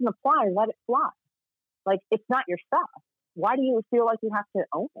if it doesn't apply, let it fly. Like, it's not your stuff. Why do you feel like you have to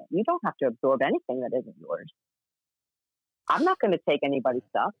own it? You don't have to absorb anything that isn't yours. I'm not going to take anybody's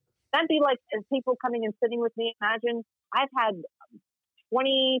stuff. That'd be like people coming and sitting with me. Imagine I've had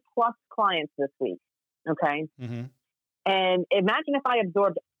 20 plus clients this week. Okay. Mm-hmm. And imagine if I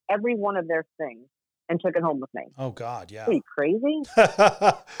absorbed every one of their things and took it home with me. Oh God, yeah. Are you crazy?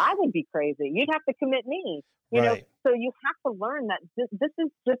 I would be crazy. You'd have to commit me. You know, so you have to learn that this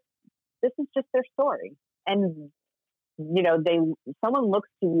is just their story. And you know, someone looks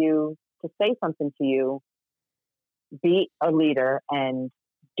to you to say something to you. Be a leader and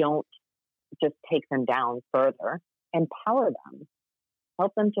don't just take them down further. Empower them.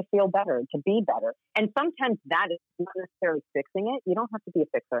 Help them to feel better, to be better. And sometimes that is not necessarily fixing it. You don't have to be a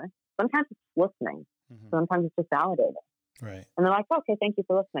fixer. Sometimes it's listening. Sometimes it's just validating. Right. And they're like, okay, thank you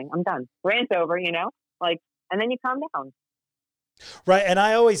for listening. I'm done. Rant's over, you know? Like, and then you calm down. Right. And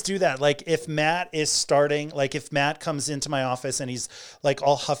I always do that. Like if Matt is starting, like if Matt comes into my office and he's like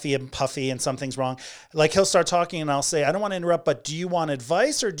all huffy and puffy and something's wrong, like he'll start talking and I'll say, I don't want to interrupt, but do you want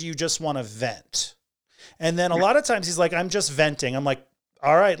advice or do you just want to vent? And then a lot of times he's like, I'm just venting. I'm like,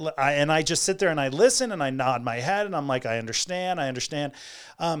 all right. And I just sit there and I listen and I nod my head and I'm like, I understand.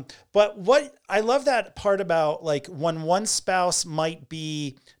 But what I love that part about like when one spouse might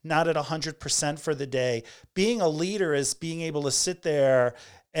be not at 100% for the day, being a leader is being able to sit there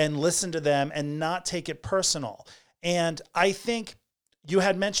and listen to them and not take it personal. And I think you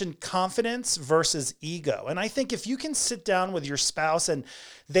had mentioned confidence versus ego. And I think if you can sit down with your spouse and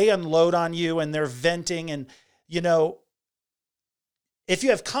they unload on you and they're venting and, you know, if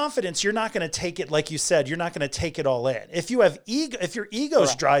you have confidence, you're not going to take it, like you said, you're not going to take it all in. If you have ego, if your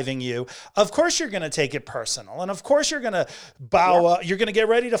ego's driving you, of course you're going to take it personal. And of course you're going to bow up. You're going to get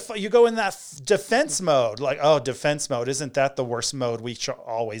ready to, you go in that defense mode, like, oh, defense mode. Isn't that the worst mode we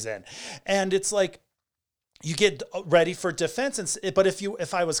always in? And it's like, you get ready for defense. But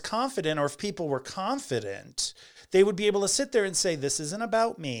if I was confident or if people were confident, they would be able to sit there and say, this isn't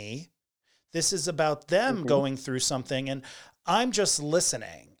about me. This is about them going through something. And I'm just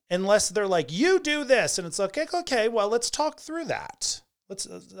listening, unless they're like, you do this. And it's like, okay, well, let's talk through that.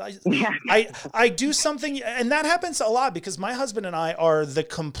 I do something. And that happens a lot because my husband and I are the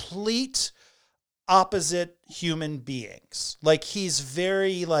complete opposite human beings. Like he's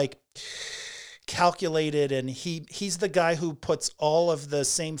very like calculated and he's the guy who puts all of the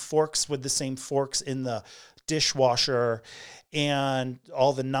same forks with the same forks in the dishwasher and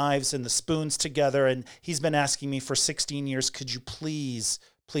all the knives and the spoons together. And he's been asking me for 16 years, could you please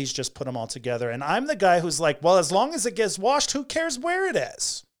just put them all together? And I'm the guy who's like, well, as long as it gets washed, who cares where it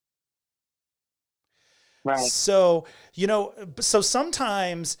is? Right. So, you know, so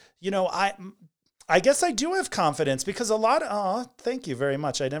sometimes, you know, I guess I do have confidence because thank you very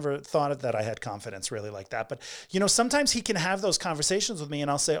much. I never thought that I had confidence really like that. But, you know, sometimes he can have those conversations with me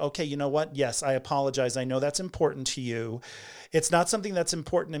and I'll say, okay, you know what? Yes, I apologize. I know that's important to you. It's not something that's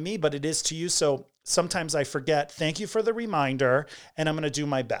important to me, but it is to you. So sometimes I forget. Thank you for the reminder. And I'm going to do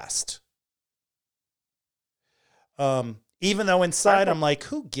my best. Even though inside I'm like,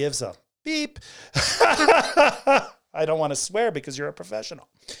 who gives a beep? I don't want to swear because you're a professional.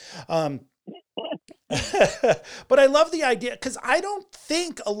 But I love the idea because I don't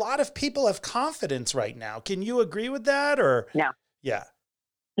think a lot of people have confidence right now. Can you agree with that or? No. Yeah.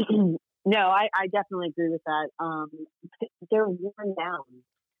 No, I definitely agree with that. They're worn down.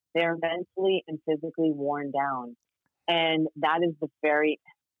 They're mentally and physically worn down. And that is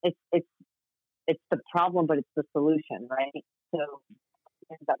it's the problem, but it's the solution, right? So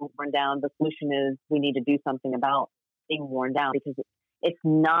that we're worn down. The solution is we need to do something about being worn down because it's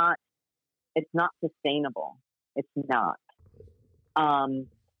not sustainable. It's not.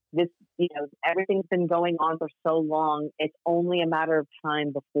 This, you know, everything's been going on for so long. It's only a matter of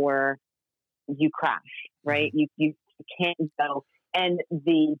time before you crash, right? You can't go. And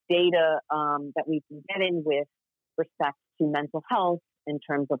the data that we've been getting with respect to mental health in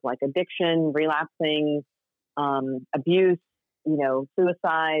terms of like addiction, relapsing, abuse, you know,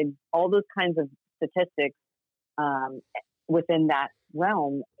 suicide, all those kinds of statistics within that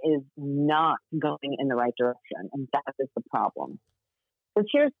realm is not going in the right direction. And that is the problem. So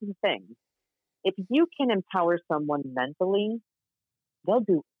here's the thing. If you can empower someone mentally, they'll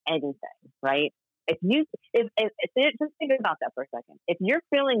do anything, right? If just think about that for a second. If you're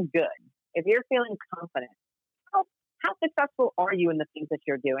feeling good, if you're feeling confident, how successful are you in the things that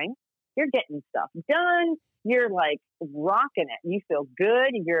you're doing? You're getting stuff done. You're like rocking it. You feel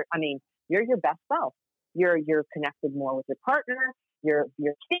good. You're your best self. You're connected more with your partner, your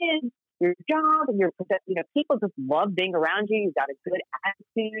kids, your job, and people just love being around you. You've got a good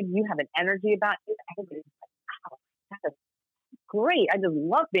attitude. You have an energy about you. Everybody's like, wow, that is great. I just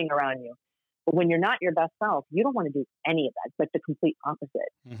love being around you. But when you're not your best self, you don't want to do any of that. It's like the complete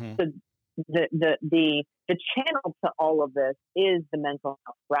opposite. Mm-hmm. So the channel to all of this is the mental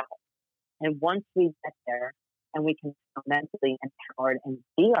health realm. And once we get there, and we can feel mentally empowered and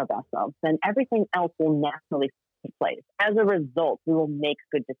be our best selves, then everything else will naturally take place. As a result, we will make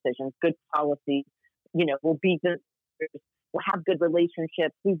good decisions, good policies, we'll be good, we'll have good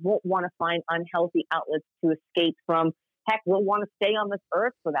relationships. We won't want to find unhealthy outlets to escape from. Heck, we'll want to stay on this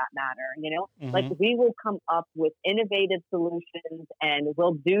earth for that matter, Like we will come up with innovative solutions and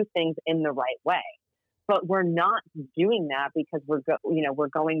we'll do things in the right way. But we're not doing that because we're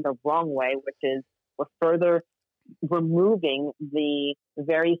going the wrong way, which is we're further removing the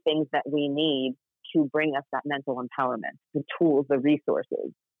very things that we need to bring us that mental empowerment, the tools, the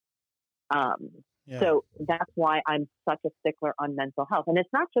resources. So that's why I'm such a stickler on mental health. And it's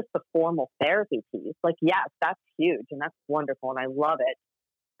not just the formal therapy piece. Like, yes, that's huge and that's wonderful and I love it.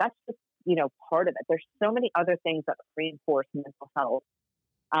 That's just, part of it. There's so many other things that reinforce mental health.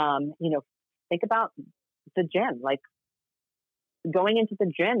 Think about the gym. Like, going into the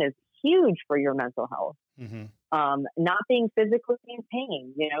gym is huge for your mental health. Mm-hmm. Not being physically in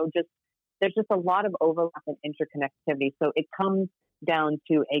pain, there's just a lot of overlap and interconnectivity. So it comes down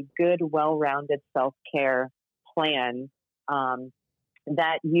to a good, well-rounded self-care plan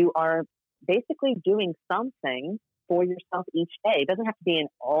that you are basically doing something for yourself each day. It doesn't have to be in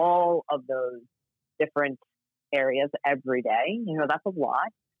all of those different areas every day. That's a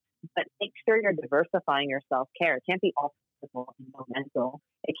lot. But make sure you're diversifying your self-care. It can't be all physical and no mental.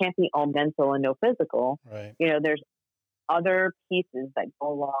 It can't be all mental and no physical. Right. There's other pieces that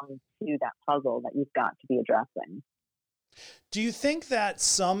go along to that puzzle that you've got to be addressing. Do you think that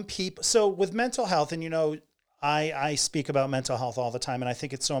some people, so with mental health, and I speak about mental health all the time and I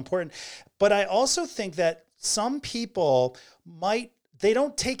think it's so important, but I also think that some people they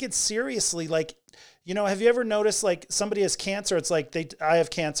don't take it seriously. Like, have you ever noticed, like, somebody has cancer? It's like, I have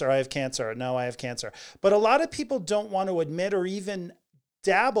cancer. No, I have cancer. But a lot of people don't want to admit or even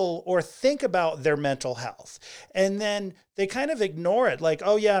dabble or think about their mental health. And then they kind of ignore it. Like,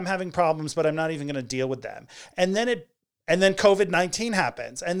 oh yeah, I'm having problems, but I'm not even going to deal with them. And then COVID-19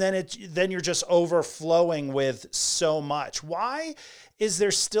 happens. And then you're just overflowing with so much. Why is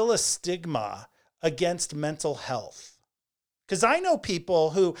there still a stigma against mental health? Because I know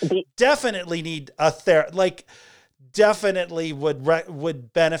people who definitely need a therapist, definitely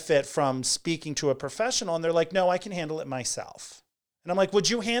would benefit from speaking to a professional. And they're like, no, I can handle it myself. And I'm like, would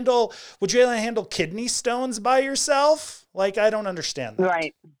you handle kidney stones by yourself? Like, I don't understand that.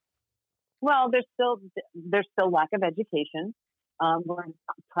 Right. Well, there's still lack of education. We're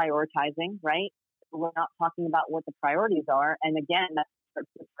not prioritizing, right? We're not talking about what the priorities are. And again, that's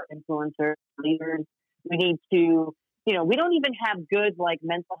for influencers, leaders. We need to, we don't even have good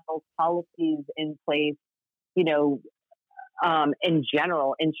mental health policies in place, in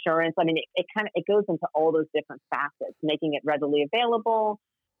general, insurance. I mean, it goes into all those different facets, making it readily available,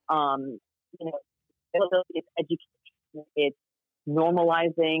 availability of education, it's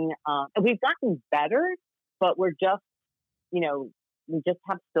normalizing. We've gotten better, but we're just, we just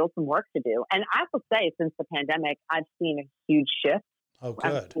have still some work to do. And I will say, since the pandemic, I've seen a huge shift. Oh,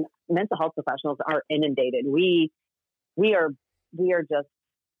 good. Mental health professionals are inundated. We are just,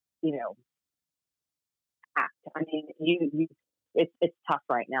 packed. I mean, it's tough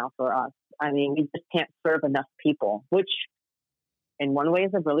right now for us. I mean, we just can't serve enough people, which in one way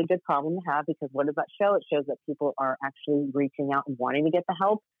is a really good problem to have, because what does that show? It shows that people are actually reaching out and wanting to get the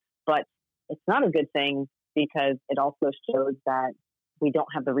help, but it's not a good thing because it also shows that we don't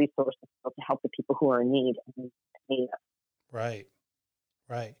have the resources to help the people who are in need. Right.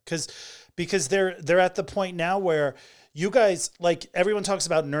 Right. Because they're at the point now where you guys, like, everyone talks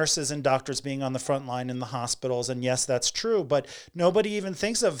about nurses and doctors being on the front line in the hospitals. And yes, that's true. But nobody even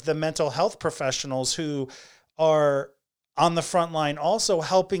thinks of the mental health professionals who are on the front line also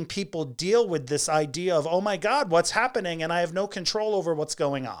helping people deal with this idea of, oh my God, what's happening? And I have no control over what's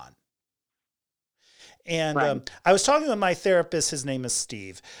going on. And right. I was talking with my therapist. His name is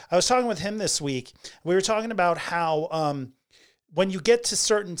Steve. I was talking with him this week. We were talking about how, when you get to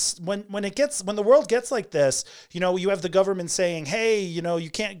certain, when the world gets like this, you have the government saying, hey, you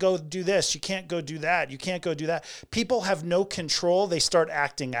can't go do this. You can't go do that. You can't go do that. People have no control. They start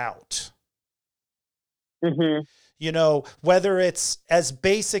acting out. Mm-hmm. Whether it's as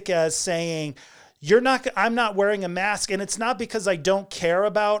basic as saying, I'm not wearing a mask. And it's not because I don't care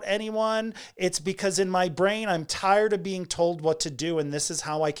about anyone. It's because in my brain, I'm tired of being told what to do. And this is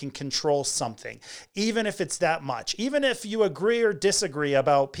how I can control something, even if it's that much. Even if you agree or disagree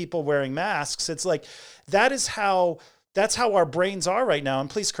about people wearing masks, it's like, that's how our brains are right now. And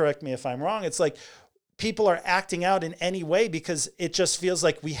please correct me if I'm wrong. It's like people are acting out in any way because it just feels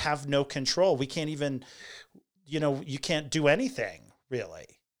like we have no control. We can't even, you can't do anything really.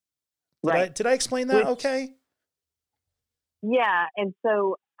 Right. Did I explain that okay? Yeah, and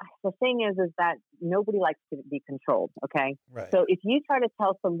so the thing is that nobody likes to be controlled. Okay, Right. so if you try to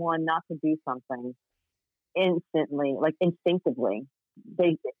tell someone not to do something instantly, like instinctively,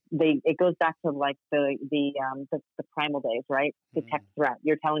 they it goes back to like the primal days, right? The Mm. text threat.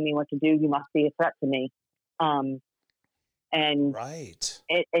 You're telling me what to do. You must be a threat to me. Um, and Right.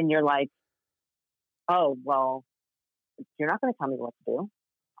 and you're like, oh well, you're not going to tell me what to do.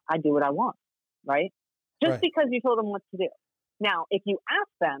 I do what I want, right? Just Right. because you told them what to do. Now, if you ask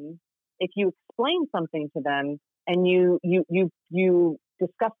them, if you explain something to them, and you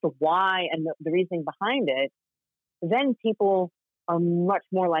discuss the why and the reasoning behind it, then people are much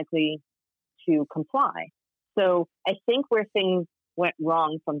more likely to comply. So I think where things went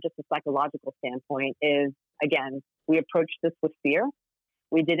wrong from just a psychological standpoint is, again, we approached this with fear.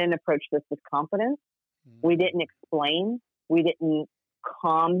 We didn't approach this with confidence. We Mm. didn't explain. We didn't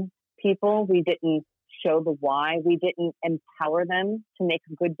calm people. We didn't show the why. We didn't empower them to make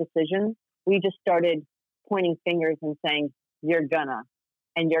good decisions. We just started pointing fingers and saying, you're gonna,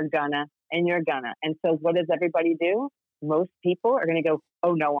 and you're gonna, and you're gonna. And so what does everybody do? Most people are going to go,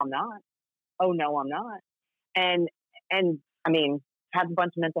 oh, no, I'm not. Oh, no, I'm not. And, and I mean, have a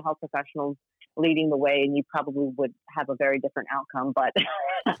bunch of mental health professionals leading the way, and you probably would have a very different outcome. But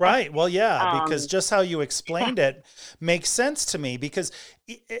Right. Well, yeah, because um, just how you explained it makes sense to me because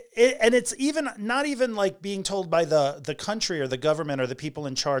and it's even not even like being told by the country or the government or the people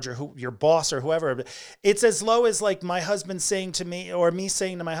in charge or who your boss or whoever. It's as low as like my husband saying to me or me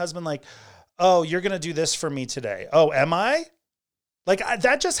saying to my husband like, "Oh, you're going to do this for me today." "Oh, am I?" Like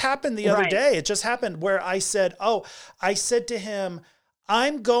that just happened the other right. day. It just happened where I said, "Oh, I said to him,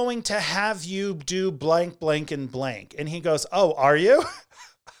 I'm going to have you do blank, blank, and blank." And he goes, "Oh, are you?"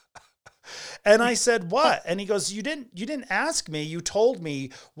 And I said, "What?" And he goes, you didn't ask me. You told me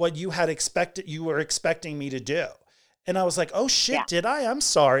what you were expecting me to do." And I was like, "Oh Yeah. shit, did I? I'm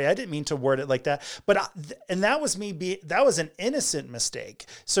sorry. I didn't mean to word it like that." But and that was that was an innocent mistake.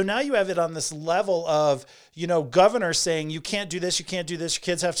 So now you have it on this level of, governor saying you can't do this, you can't do this, your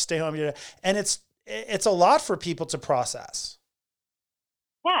kids have to stay home. And it's a lot for people to process.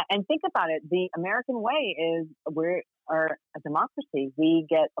 Yeah, and think about it. The American way is we are a democracy. We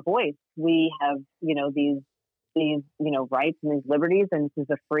get a voice. We have, these rights and these liberties, and this is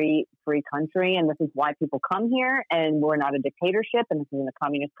a free country, and this is why people come here, and we're not a dictatorship, and this isn't a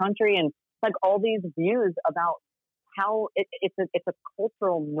communist country, and like all these views about how it's a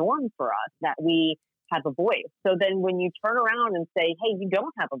cultural norm for us that we have a voice. So then when you turn around and say, hey, you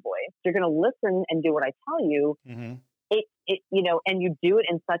don't have a voice, you're going to listen and do what I tell you, Mm-hmm. and you do it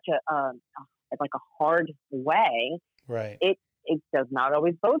in such like a hard way, Right. it does not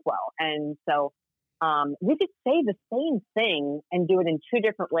always bode well. And so we could say the same thing and do it in two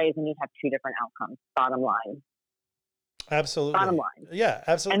different ways, and you'd have two different outcomes. Bottom line. Bottom Absolutely. line. Yeah,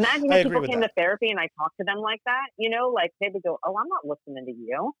 absolutely. Imagine I if agree people with came to that. therapy and I talked to them like that, like they would go, oh, I'm not listening to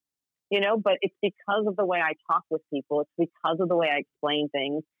you, but it's because of the way I talk with people. It's because of the way I explain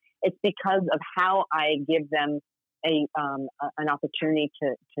things. It's because of how I give them an opportunity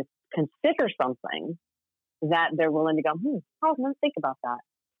to consider something that they're willing to go, I was going to think about that.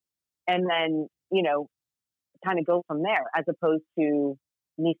 And then, kind of go from there, as opposed to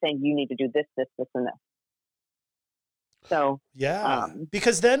me saying, you need to do this, this, this, and this. So, Yeah.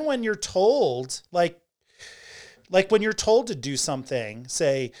 Because then when you're told, like when you're told to do something,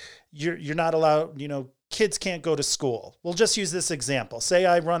 say you're not allowed, kids can't go to school. We'll just use this example. Say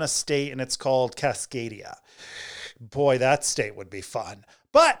I run a state and it's called Cascadia. Boy, that state would be fun.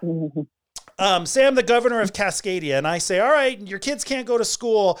 But say I'm the governor of Cascadia and I say, all right, your kids can't go to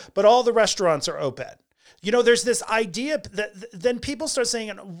school, but all the restaurants are open. There's this idea that then people start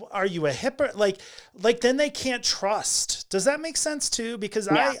saying, are you a hypocrite? Like then they can't trust. Does that make sense too? Because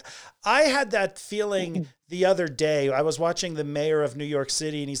yeah. I had that feeling the other day. I was watching the mayor of New York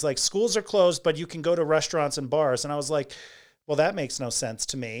City and he's like, schools are closed, but you can go to restaurants and bars. And I was like, well, that makes no sense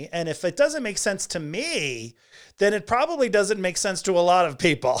to me. And if it doesn't make sense to me, then it probably doesn't make sense to a lot of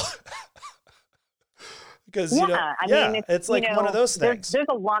people. Because, I mean, it's like one of those things. there's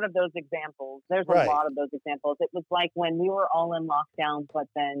a lot of those examples. There's a Right. lot of those examples. It was like when we were all in lockdown, but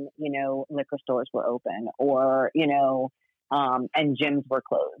then, liquor stores were open, or, and gyms were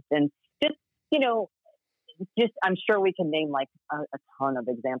closed. And just, I'm sure we can name like a ton of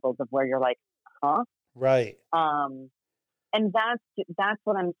examples of where you're like, huh? Right. And that's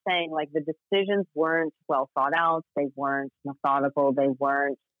what I'm saying. Like the decisions weren't well thought out. They weren't methodical. They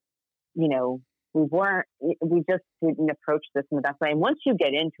weren't, we just didn't approach this in the best way. And once you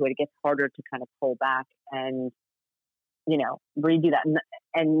get into it, it gets harder to kind of pull back and, redo that.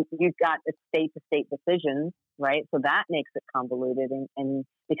 and you've got state to state decisions, right? So that makes it convoluted, and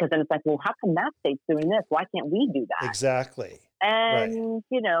because then it's like, well, how come that state's doing this? Why can't we do that? Exactly. And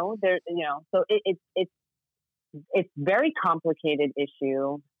right. So it's very complicated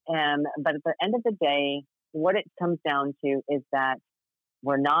issue. But at the end of the day, what it comes down to is that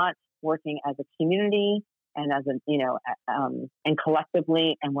we're not working as a community and and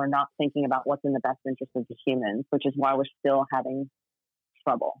collectively, and we're not thinking about what's in the best interest of the humans, which is why we're still having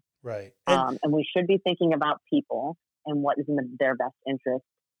trouble. Right. And we should be thinking about people and what is in their best interest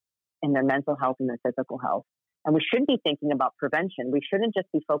in their mental health and their physical health. And we should be thinking about prevention. We shouldn't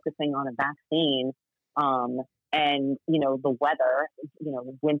just be focusing on a vaccine and the weather,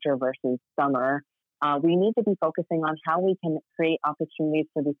 winter versus summer. We need to be focusing on how we can create opportunities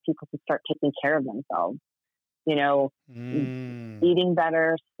for these people to start taking care of themselves. Eating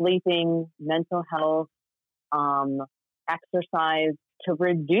better, sleeping, mental health, exercise to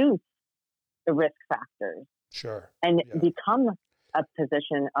reduce the risk factors. Sure. And become a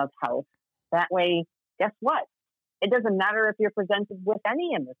position of health. That way, guess what? It doesn't matter if you're presented with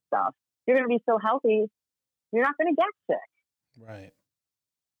any of this stuff. You're going to be so healthy, you're not going to get sick. Right.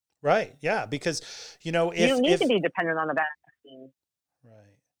 Right. Yeah. Because, you don't need to be dependent on the vaccine.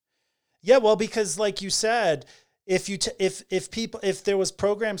 Right. Yeah. Well, because like you said, if there was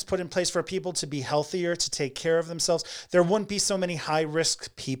programs put in place for people to be healthier, to take care of themselves, there wouldn't be so many high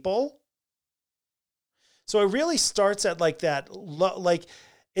risk people. So it really starts at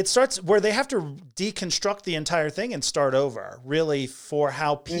it starts where they have to deconstruct the entire thing and start over, really, for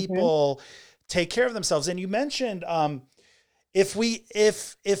how people take care of themselves. And you mentioned, if we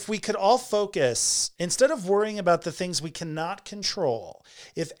could all focus, instead of worrying about the things we cannot control,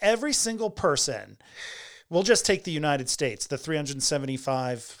 if every single person, we'll just take the United States, the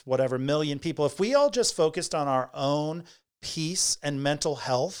 375 million people, if we all just focused on our own peace and mental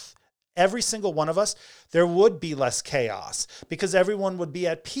health, every single one of us, there would be less chaos because everyone would be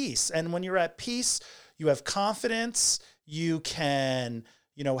at peace. And when you're at peace, you have confidence, you can,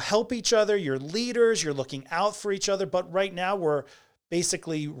 help each other, you're leaders, you're looking out for each other. But right now we're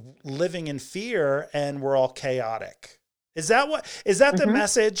basically living in fear and we're all chaotic. Is that the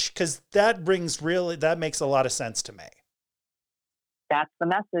message? Because that makes a lot of sense to me. That's the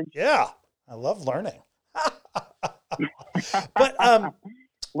message. Yeah. I love learning. But,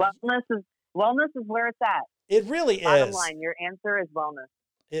 wellness is where it's at. It really is. Bottom line, your answer is wellness.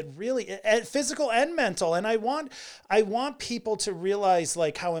 It really is, physical and mental. And I want people to realize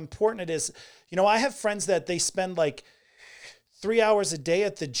like how important it is. I have friends that they spend like 3 hours a day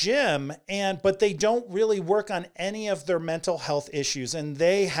at the gym but they don't really work on any of their mental health issues, and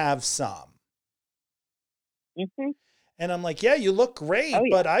they have some. Mm-hmm. And I'm like, yeah, you look great,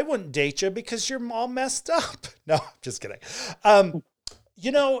 but I wouldn't date you because you're all messed up. No, just kidding.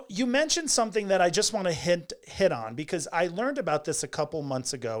 You mentioned something that I just want to hit on because I learned about this a couple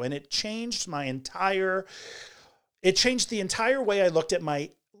months ago, and it changed the entire way I looked at my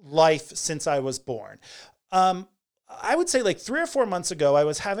life since I was born. I would say like 3 or 4 months ago, I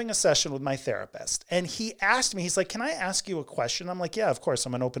was having a session with my therapist, and he asked me, he's like, can I ask you a question? I'm like, yeah, of course,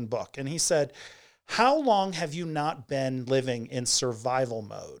 I'm an open book. And he said, how long have you not been living in survival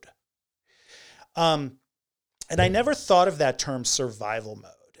mode? And I never thought of that term, survival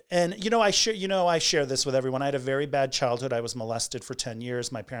mode. And, I share this with everyone. I had a very bad childhood. I was molested for 10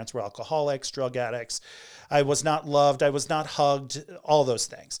 years. My parents were alcoholics, drug addicts. I was not loved. I was not hugged, all those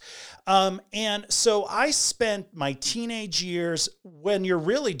things. And so I spent my teenage years when you're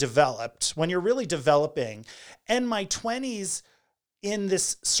really developing, and my 20s in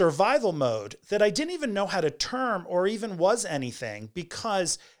this survival mode that I didn't even know how to term or even was anything,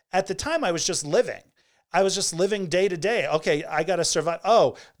 because at the time I was just living. I was just living day to day. Okay, I got to survive.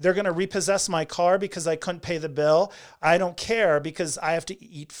 Oh, they're going to repossess my car because I couldn't pay the bill. I don't care because I have to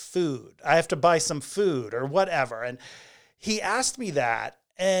eat food. I have to buy some food or whatever. And he asked me that,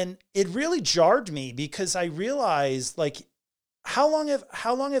 and it really jarred me because I realized, like, how long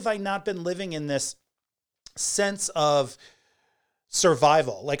have I not been living in this sense of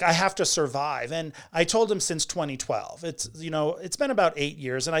survival? Like, I have to survive. And I told him since 2012, it's been about 8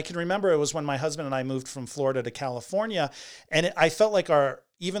 years. And I can remember it was when my husband and I moved from Florida to California. And I felt like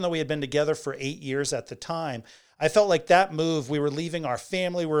even though we had been together for 8 years at the time, I felt like that move, we were leaving our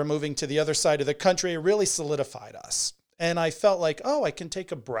family, we were moving to the other side of the country. It really solidified us. And I felt like, I can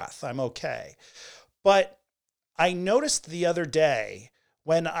take a breath. I'm okay. But I noticed the other day,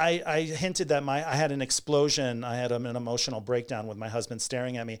 when I hinted that I had an explosion, I had an emotional breakdown with my husband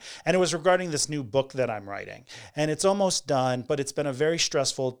staring at me. And it was regarding this new book that I'm writing. And it's almost done, but it's been a very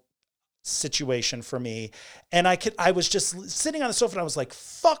stressful situation for me. And I was just sitting on the sofa and I was like,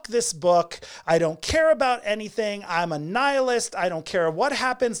 fuck this book. I don't care about anything. I'm a nihilist. I don't care what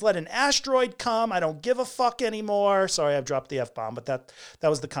happens. Let an asteroid come. I don't give a fuck anymore. Sorry, I've dropped the F-bomb, but that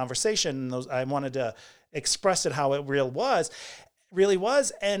was the conversation. And I wanted to express it how it really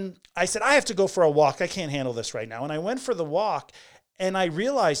was. And I said, I have to go for a walk. I can't handle this right now. And I went for the walk and I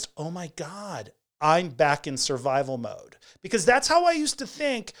realized, oh my God, I'm back in survival mode. Because that's how I used to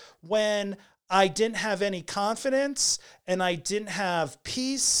think when I didn't have any confidence and I didn't have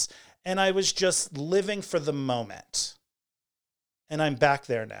peace and I was just living for the moment. And I'm back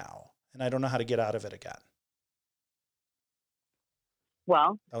there now and I don't know how to get out of it again.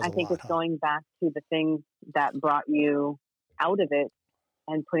 Well, I think it's going back to the things that brought you out of it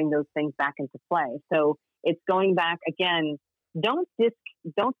and putting those things back into play. So it's going back again. Don't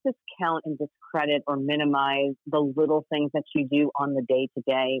discount and discredit or minimize the little things that you do on the day to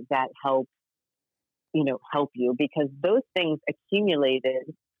day that help you, because those things accumulated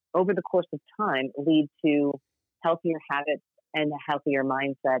over the course of time lead to healthier habits and a healthier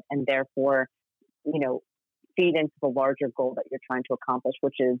mindset, and therefore, feed into the larger goal that you're trying to accomplish,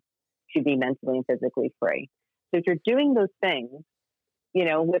 which is to be mentally and physically free. So if you're doing those things,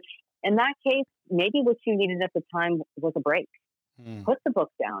 which in that case, maybe what you needed at the time was a break. Put the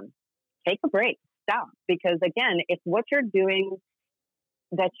book down, take a break, stop. Because again, if what you're doing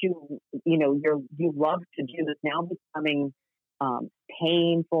that you love to do is now becoming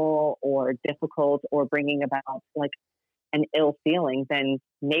painful or difficult or bringing about like an ill feeling, then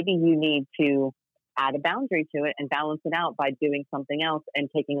maybe you need to add a boundary to it and balance it out by doing something else and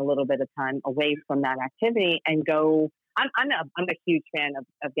taking a little bit of time away from that activity and go. I'm a huge fan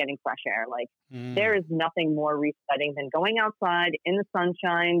of getting fresh air. Like there is nothing more resetting than going outside in the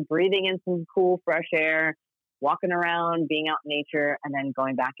sunshine, breathing in some cool fresh air, walking around, being out in nature, and then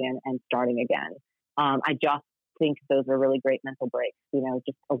going back in and starting again. I just think those are really great mental breaks,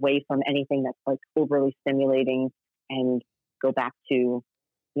 just away from anything that's like overly stimulating and go back to,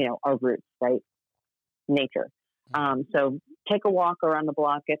 our roots, right? Nature. So take a walk around the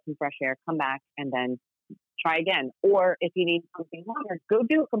block, get some fresh air, come back, and then try again. Or if you need something longer, go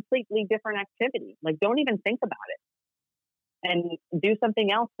do a completely different activity. Like don't even think about it and do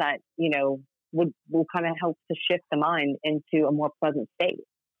something else that, will kind of help to shift the mind into a more pleasant state.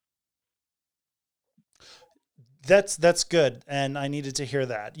 That's good. And I needed to hear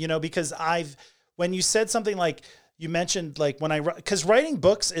that, because when you said something like, you mentioned like when because writing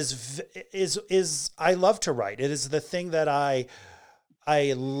books is I love to write. It is the thing that I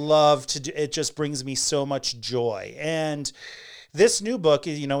love to do. It just brings me so much joy. And this new book,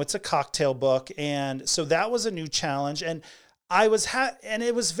 it's a cocktail book. And so that was a new challenge. And I was, and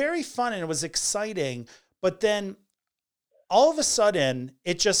it was very fun and it was exciting. But then all of a sudden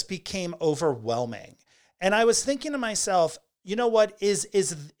it just became overwhelming. And I was thinking to myself, you know what, is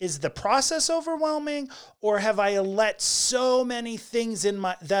the process overwhelming, or have I let so many things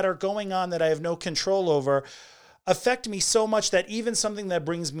that are going on that I have no control over affect me so much that even something that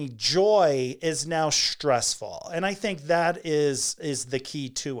brings me joy is now stressful? And I think that is the key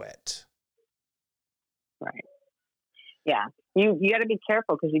to it. Right. Yeah. You got to be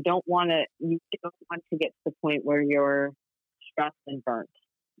careful because you don't want to get to the point where you're stressed and burnt,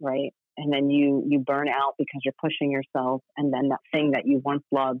 right? And then you burn out because you're pushing yourself, and then that thing that you once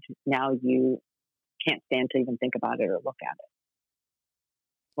loved, now you can't stand to even think about it or look at it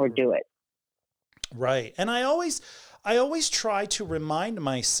or do it. Right. And I always try to remind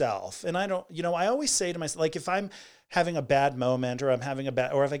myself, and I always say to myself, like if I'm having a bad moment or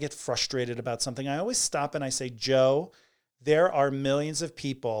or if I get frustrated about something, I always stop and I say, Joe, there are millions of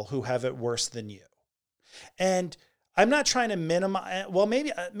people who have it worse than you. And I'm not trying to minimize, well,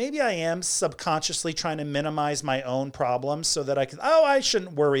 maybe I am subconsciously trying to minimize my own problems so that I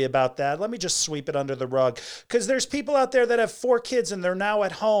shouldn't worry about that. Let me just sweep it under the rug. Because there's people out there that have 4 kids and they're now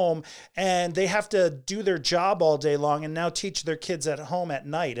at home and they have to do their job all day long and now teach their kids at home at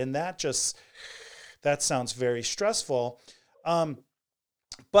night. And that sounds very stressful.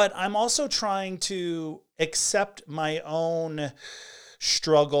 But I'm also trying to accept my own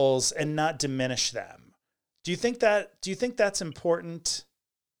struggles and not diminish them. Do you think that's important?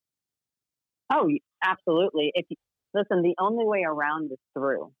 Oh, absolutely. Listen, the only way around is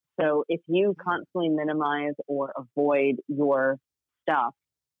through. So if you constantly minimize or avoid your stuff,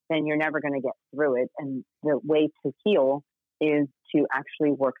 then you're never going to get through it. And the way to heal is to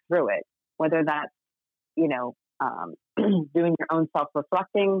actually work through it, whether that's, doing your own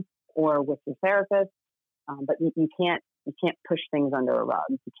self-reflecting or with your therapist. But you can't push things under a rug.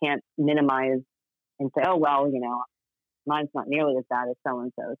 You can't minimize and say, oh, well, mine's not nearly as bad as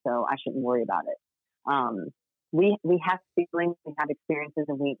so-and-so, so I shouldn't worry about it. We have feelings, we have experiences,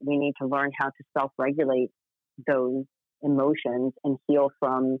 and we need to learn how to self-regulate those emotions and heal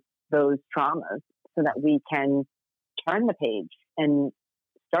from those traumas so that we can turn the page and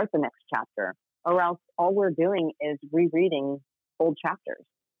start the next chapter. Or else all we're doing is rereading old chapters,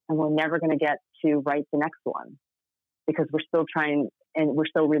 and we're never going to get to write the next one because we're still trying and we're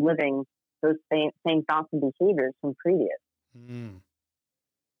still reliving those same thoughts and behaviors from previous. Mm.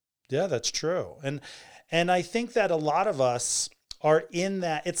 Yeah, that's true. And I think that a lot of us are in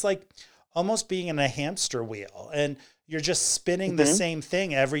that. It's like almost being in a hamster wheel, and you're just spinning the same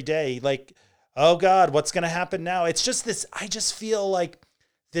thing every day. Like, oh God, what's going to happen now? It's just this, I just feel like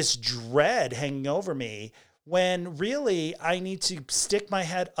this dread hanging over me when really I need to stick my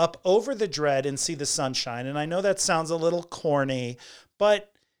head up over the dread and see the sunshine. And I know that sounds a little corny,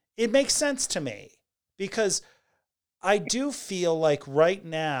 but it makes sense to me because I do feel like right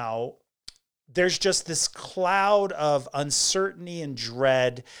now there's just this cloud of uncertainty and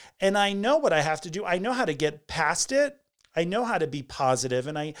dread. And I know what I have to do. I know how to get past it. I know how to be positive,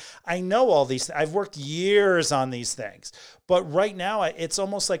 and I know all these. I've worked years on these things, but right now it's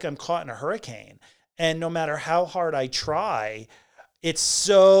almost like I'm caught in a hurricane. And no matter how hard I try, it's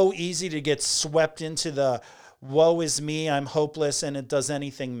so easy to get swept into the woe is me, I'm hopeless, and it does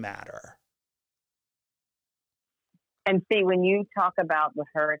anything matter. And see, when you talk about the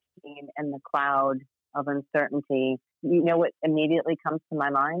hurricane and the cloud of uncertainty, you know what immediately comes to my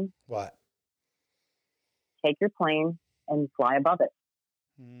mind? What? Take your plane and fly above it.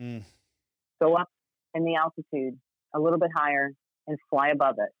 Mm. Go up in the altitude a little bit higher and fly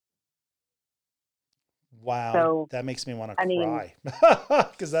above it. Wow. So, that makes me want to cry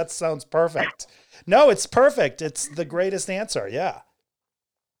because that sounds perfect. No, it's perfect. It's the greatest answer. Yeah.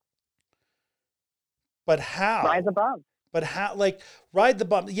 But how? Rise above. But how, like, ride the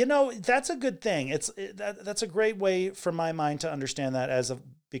bump? You know, that's a good thing. That's a great way for my mind to understand that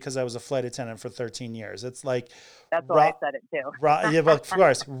because I was a flight attendant for 13 years. It's like, that's why I said it too. Yeah, well, of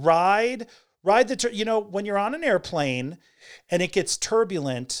course, ride when you're on an airplane and it gets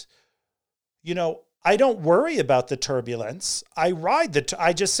turbulent, I don't worry about the turbulence. I ride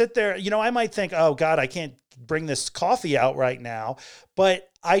I just sit there, I might think, oh God, I can't bring this coffee out right now, but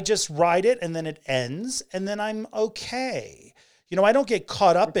I just ride it and then it ends and then I'm okay. I don't get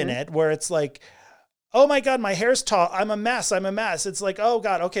caught up in it where it's like, oh my God, my hair's tall. I'm a mess. It's like, oh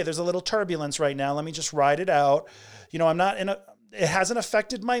God, okay, there's a little turbulence right now. Let me just ride it out. I'm not it hasn't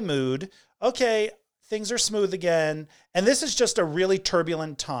affected my mood. Okay, things are smooth again. And this is just a really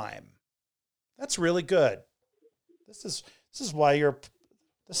turbulent time. That's really good. This is why you're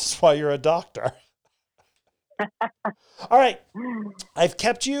a doctor. All right. I've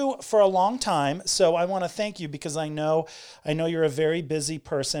kept you for a long time, so I want to thank you because I know you're a very busy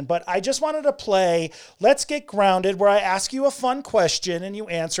person, but I just wanted to play Let's Get Grounded, where I ask you a fun question and you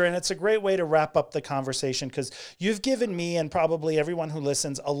answer, and it's a great way to wrap up the conversation because you've given me and probably everyone who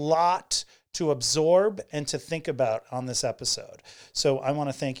listens a lot to absorb and to think about on this episode. So I want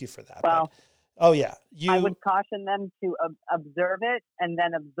to thank you for that. Well, oh yeah. I would caution them to observe it and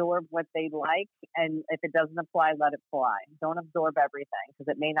then absorb what they like. And if it doesn't apply, let it fly. Don't absorb everything because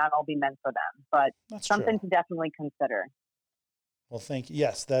it may not all be meant for them, but that's something true. to definitely consider. Well, thank you.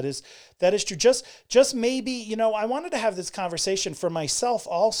 Yes, that is true. Just maybe, I wanted to have this conversation for myself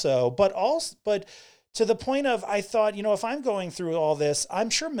also, but to the point of, I thought, if I'm going through all this, I'm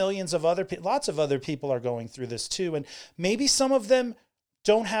sure lots of other people are going through this too. And maybe some of them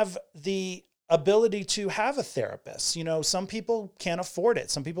don't have the ability to have a therapist. Some people can't afford it.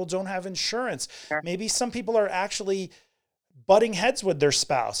 Some people don't have insurance. Sure. Maybe some people are actually butting heads with their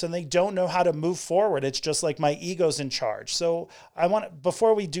spouse and they don't know how to move forward. It's just like my ego's in charge. So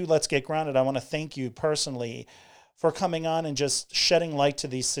before we do Let's Get Grounded, I want to thank you personally for coming on and just shedding light to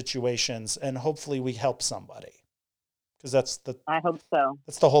these situations. And hopefully we help somebody. Because I hope so.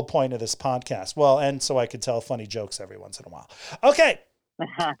 That's the whole point of this podcast. Well, and so I could tell funny jokes every once in a while. Okay.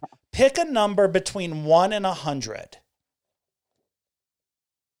 Pick a number between 1 and 100.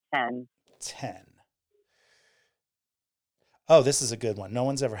 10. 10. Oh, this is a good one. No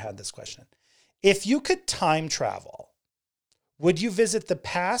one's ever had this question. If you could time travel, would you visit the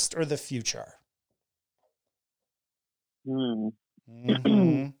past or the future?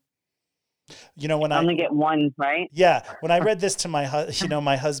 Mm-hmm. When I only get one, right? Yeah. When I read this to my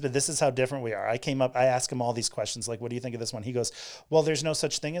husband, this is how different we are. I asked him all these questions. Like, what do you think of this one? He goes, well, there's no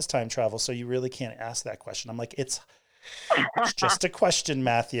such thing as time travel. So you really can't ask that question. I'm like, it's just a question,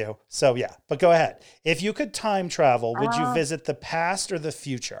 Matthew. So yeah, but go ahead. If you could time travel, would you visit the past or the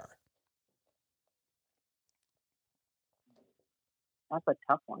future? That's a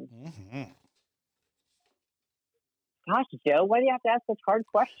tough one. Mm-hmm. Gosh, Joe, why do you have to ask such hard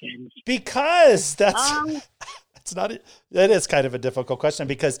questions? Because that's it is kind of a difficult question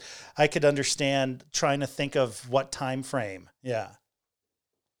because I could understand trying to think of what time frame. Yeah.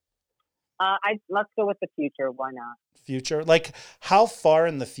 Let's go with the future. Why not? Future? Like how far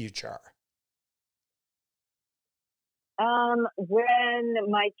in the future? When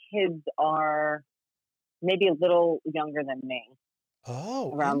my kids are maybe a little younger than me.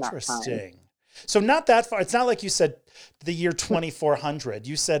 Oh, around interesting. So not that far. It's not like you said the year 2400.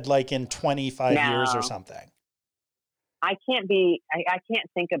 You said like in 25 years or something. I can't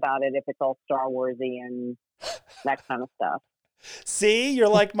think about it if it's all Star Warsy and that kind of stuff. See, you're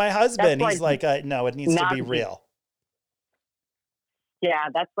like my husband. He's like, no, it needs to be real. Yeah,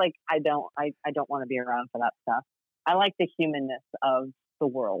 that's like, I don't want to be around for that stuff. I like the humanness of the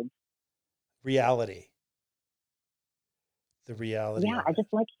world. Reality. The reality. Yeah, I just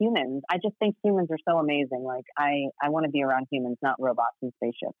like humans. I just think humans are so amazing. Like I want to be around humans, not robots and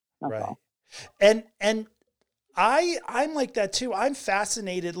spaceships. That's right. all. And I'm like that too. I'm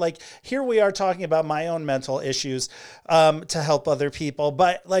fascinated. Like here we are talking about my own mental issues to help other people.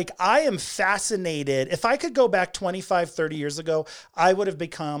 But like I am fascinated. If I could go back 25, 30 years ago, I would have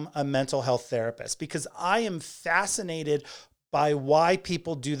become a mental health therapist because I am fascinated by why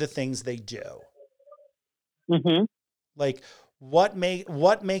people do the things they do. Mm-hmm. Like what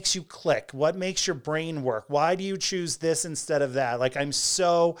makes you click? What makes your brain work? Why do you choose this instead of that? Like I'm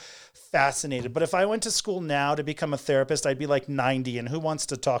so fascinated. But if I went to school now to become a therapist, I'd be like 90. And who wants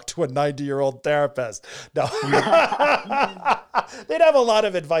to talk to a 90-year-old therapist? No. They'd have a lot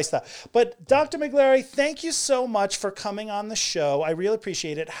of advice though. But Dr. McGlarry, thank you so much for coming on the show. I really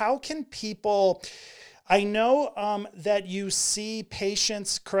appreciate it. How can people... I know that you see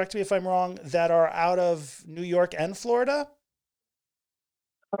patients, correct me if I'm wrong, that are out of New York and Florida?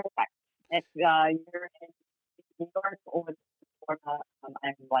 Correct. If you're in New York or Florida,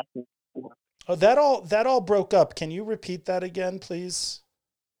 I'm licensed to work. Oh, that all broke up. Can you repeat that again, please?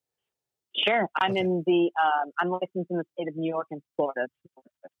 Sure. I'm licensed in the state of New York and Florida to work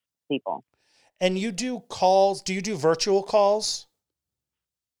with people. And you do calls, do you do virtual calls?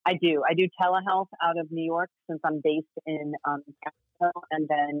 I do telehealth out of New York since I'm based in Jacksonville, and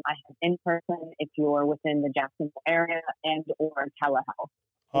then I have in person if you're within the Jacksonville area, and or telehealth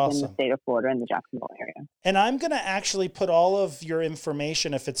in the state of Florida in the Jacksonville area. And I'm going to actually put all of your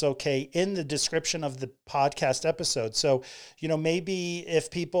information, if it's okay, in the description of the podcast episode. So, maybe if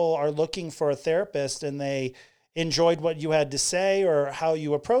people are looking for a therapist and they enjoyed what you had to say or how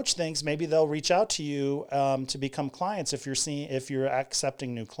you approach things, maybe they'll reach out to you to become clients if you're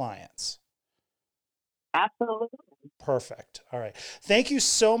accepting new clients. Absolutely. Perfect. All right. Thank you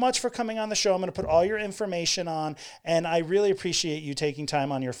so much for coming on the show. I'm going to put all your information on, and I really appreciate you taking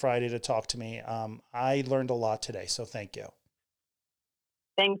time on your Friday to talk to me. I learned a lot today, so thank you.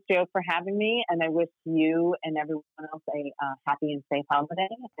 Thanks, Joe, for having me, and I wish you and everyone else a happy and safe holiday,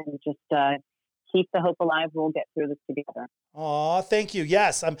 and just keep the hope alive. We'll get through this together. Oh, thank you.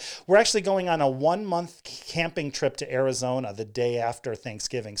 Yes. We're actually going on a 1-month camping trip to Arizona the day after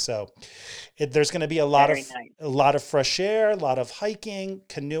Thanksgiving. So there's going to be a lot of fresh air, a lot of hiking,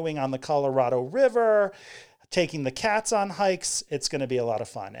 canoeing on the Colorado River, taking the cats on hikes. It's going to be a lot of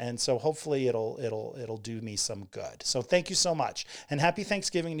fun. And so hopefully it'll do me some good. So thank you so much. And happy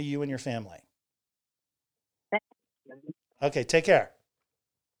Thanksgiving to you and your family. Thank you. Okay. Take care.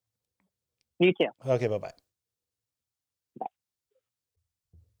 You too. Okay, bye-bye. Bye.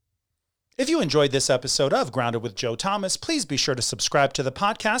 If you enjoyed this episode of Grounded with Joe Thomas, please be sure to subscribe to the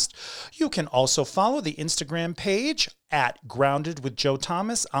podcast. You can also follow the Instagram page at Grounded with Joe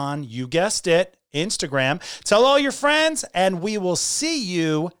Thomas on, you guessed it, Instagram. Tell all your friends, and we will see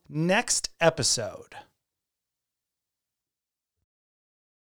you next episode.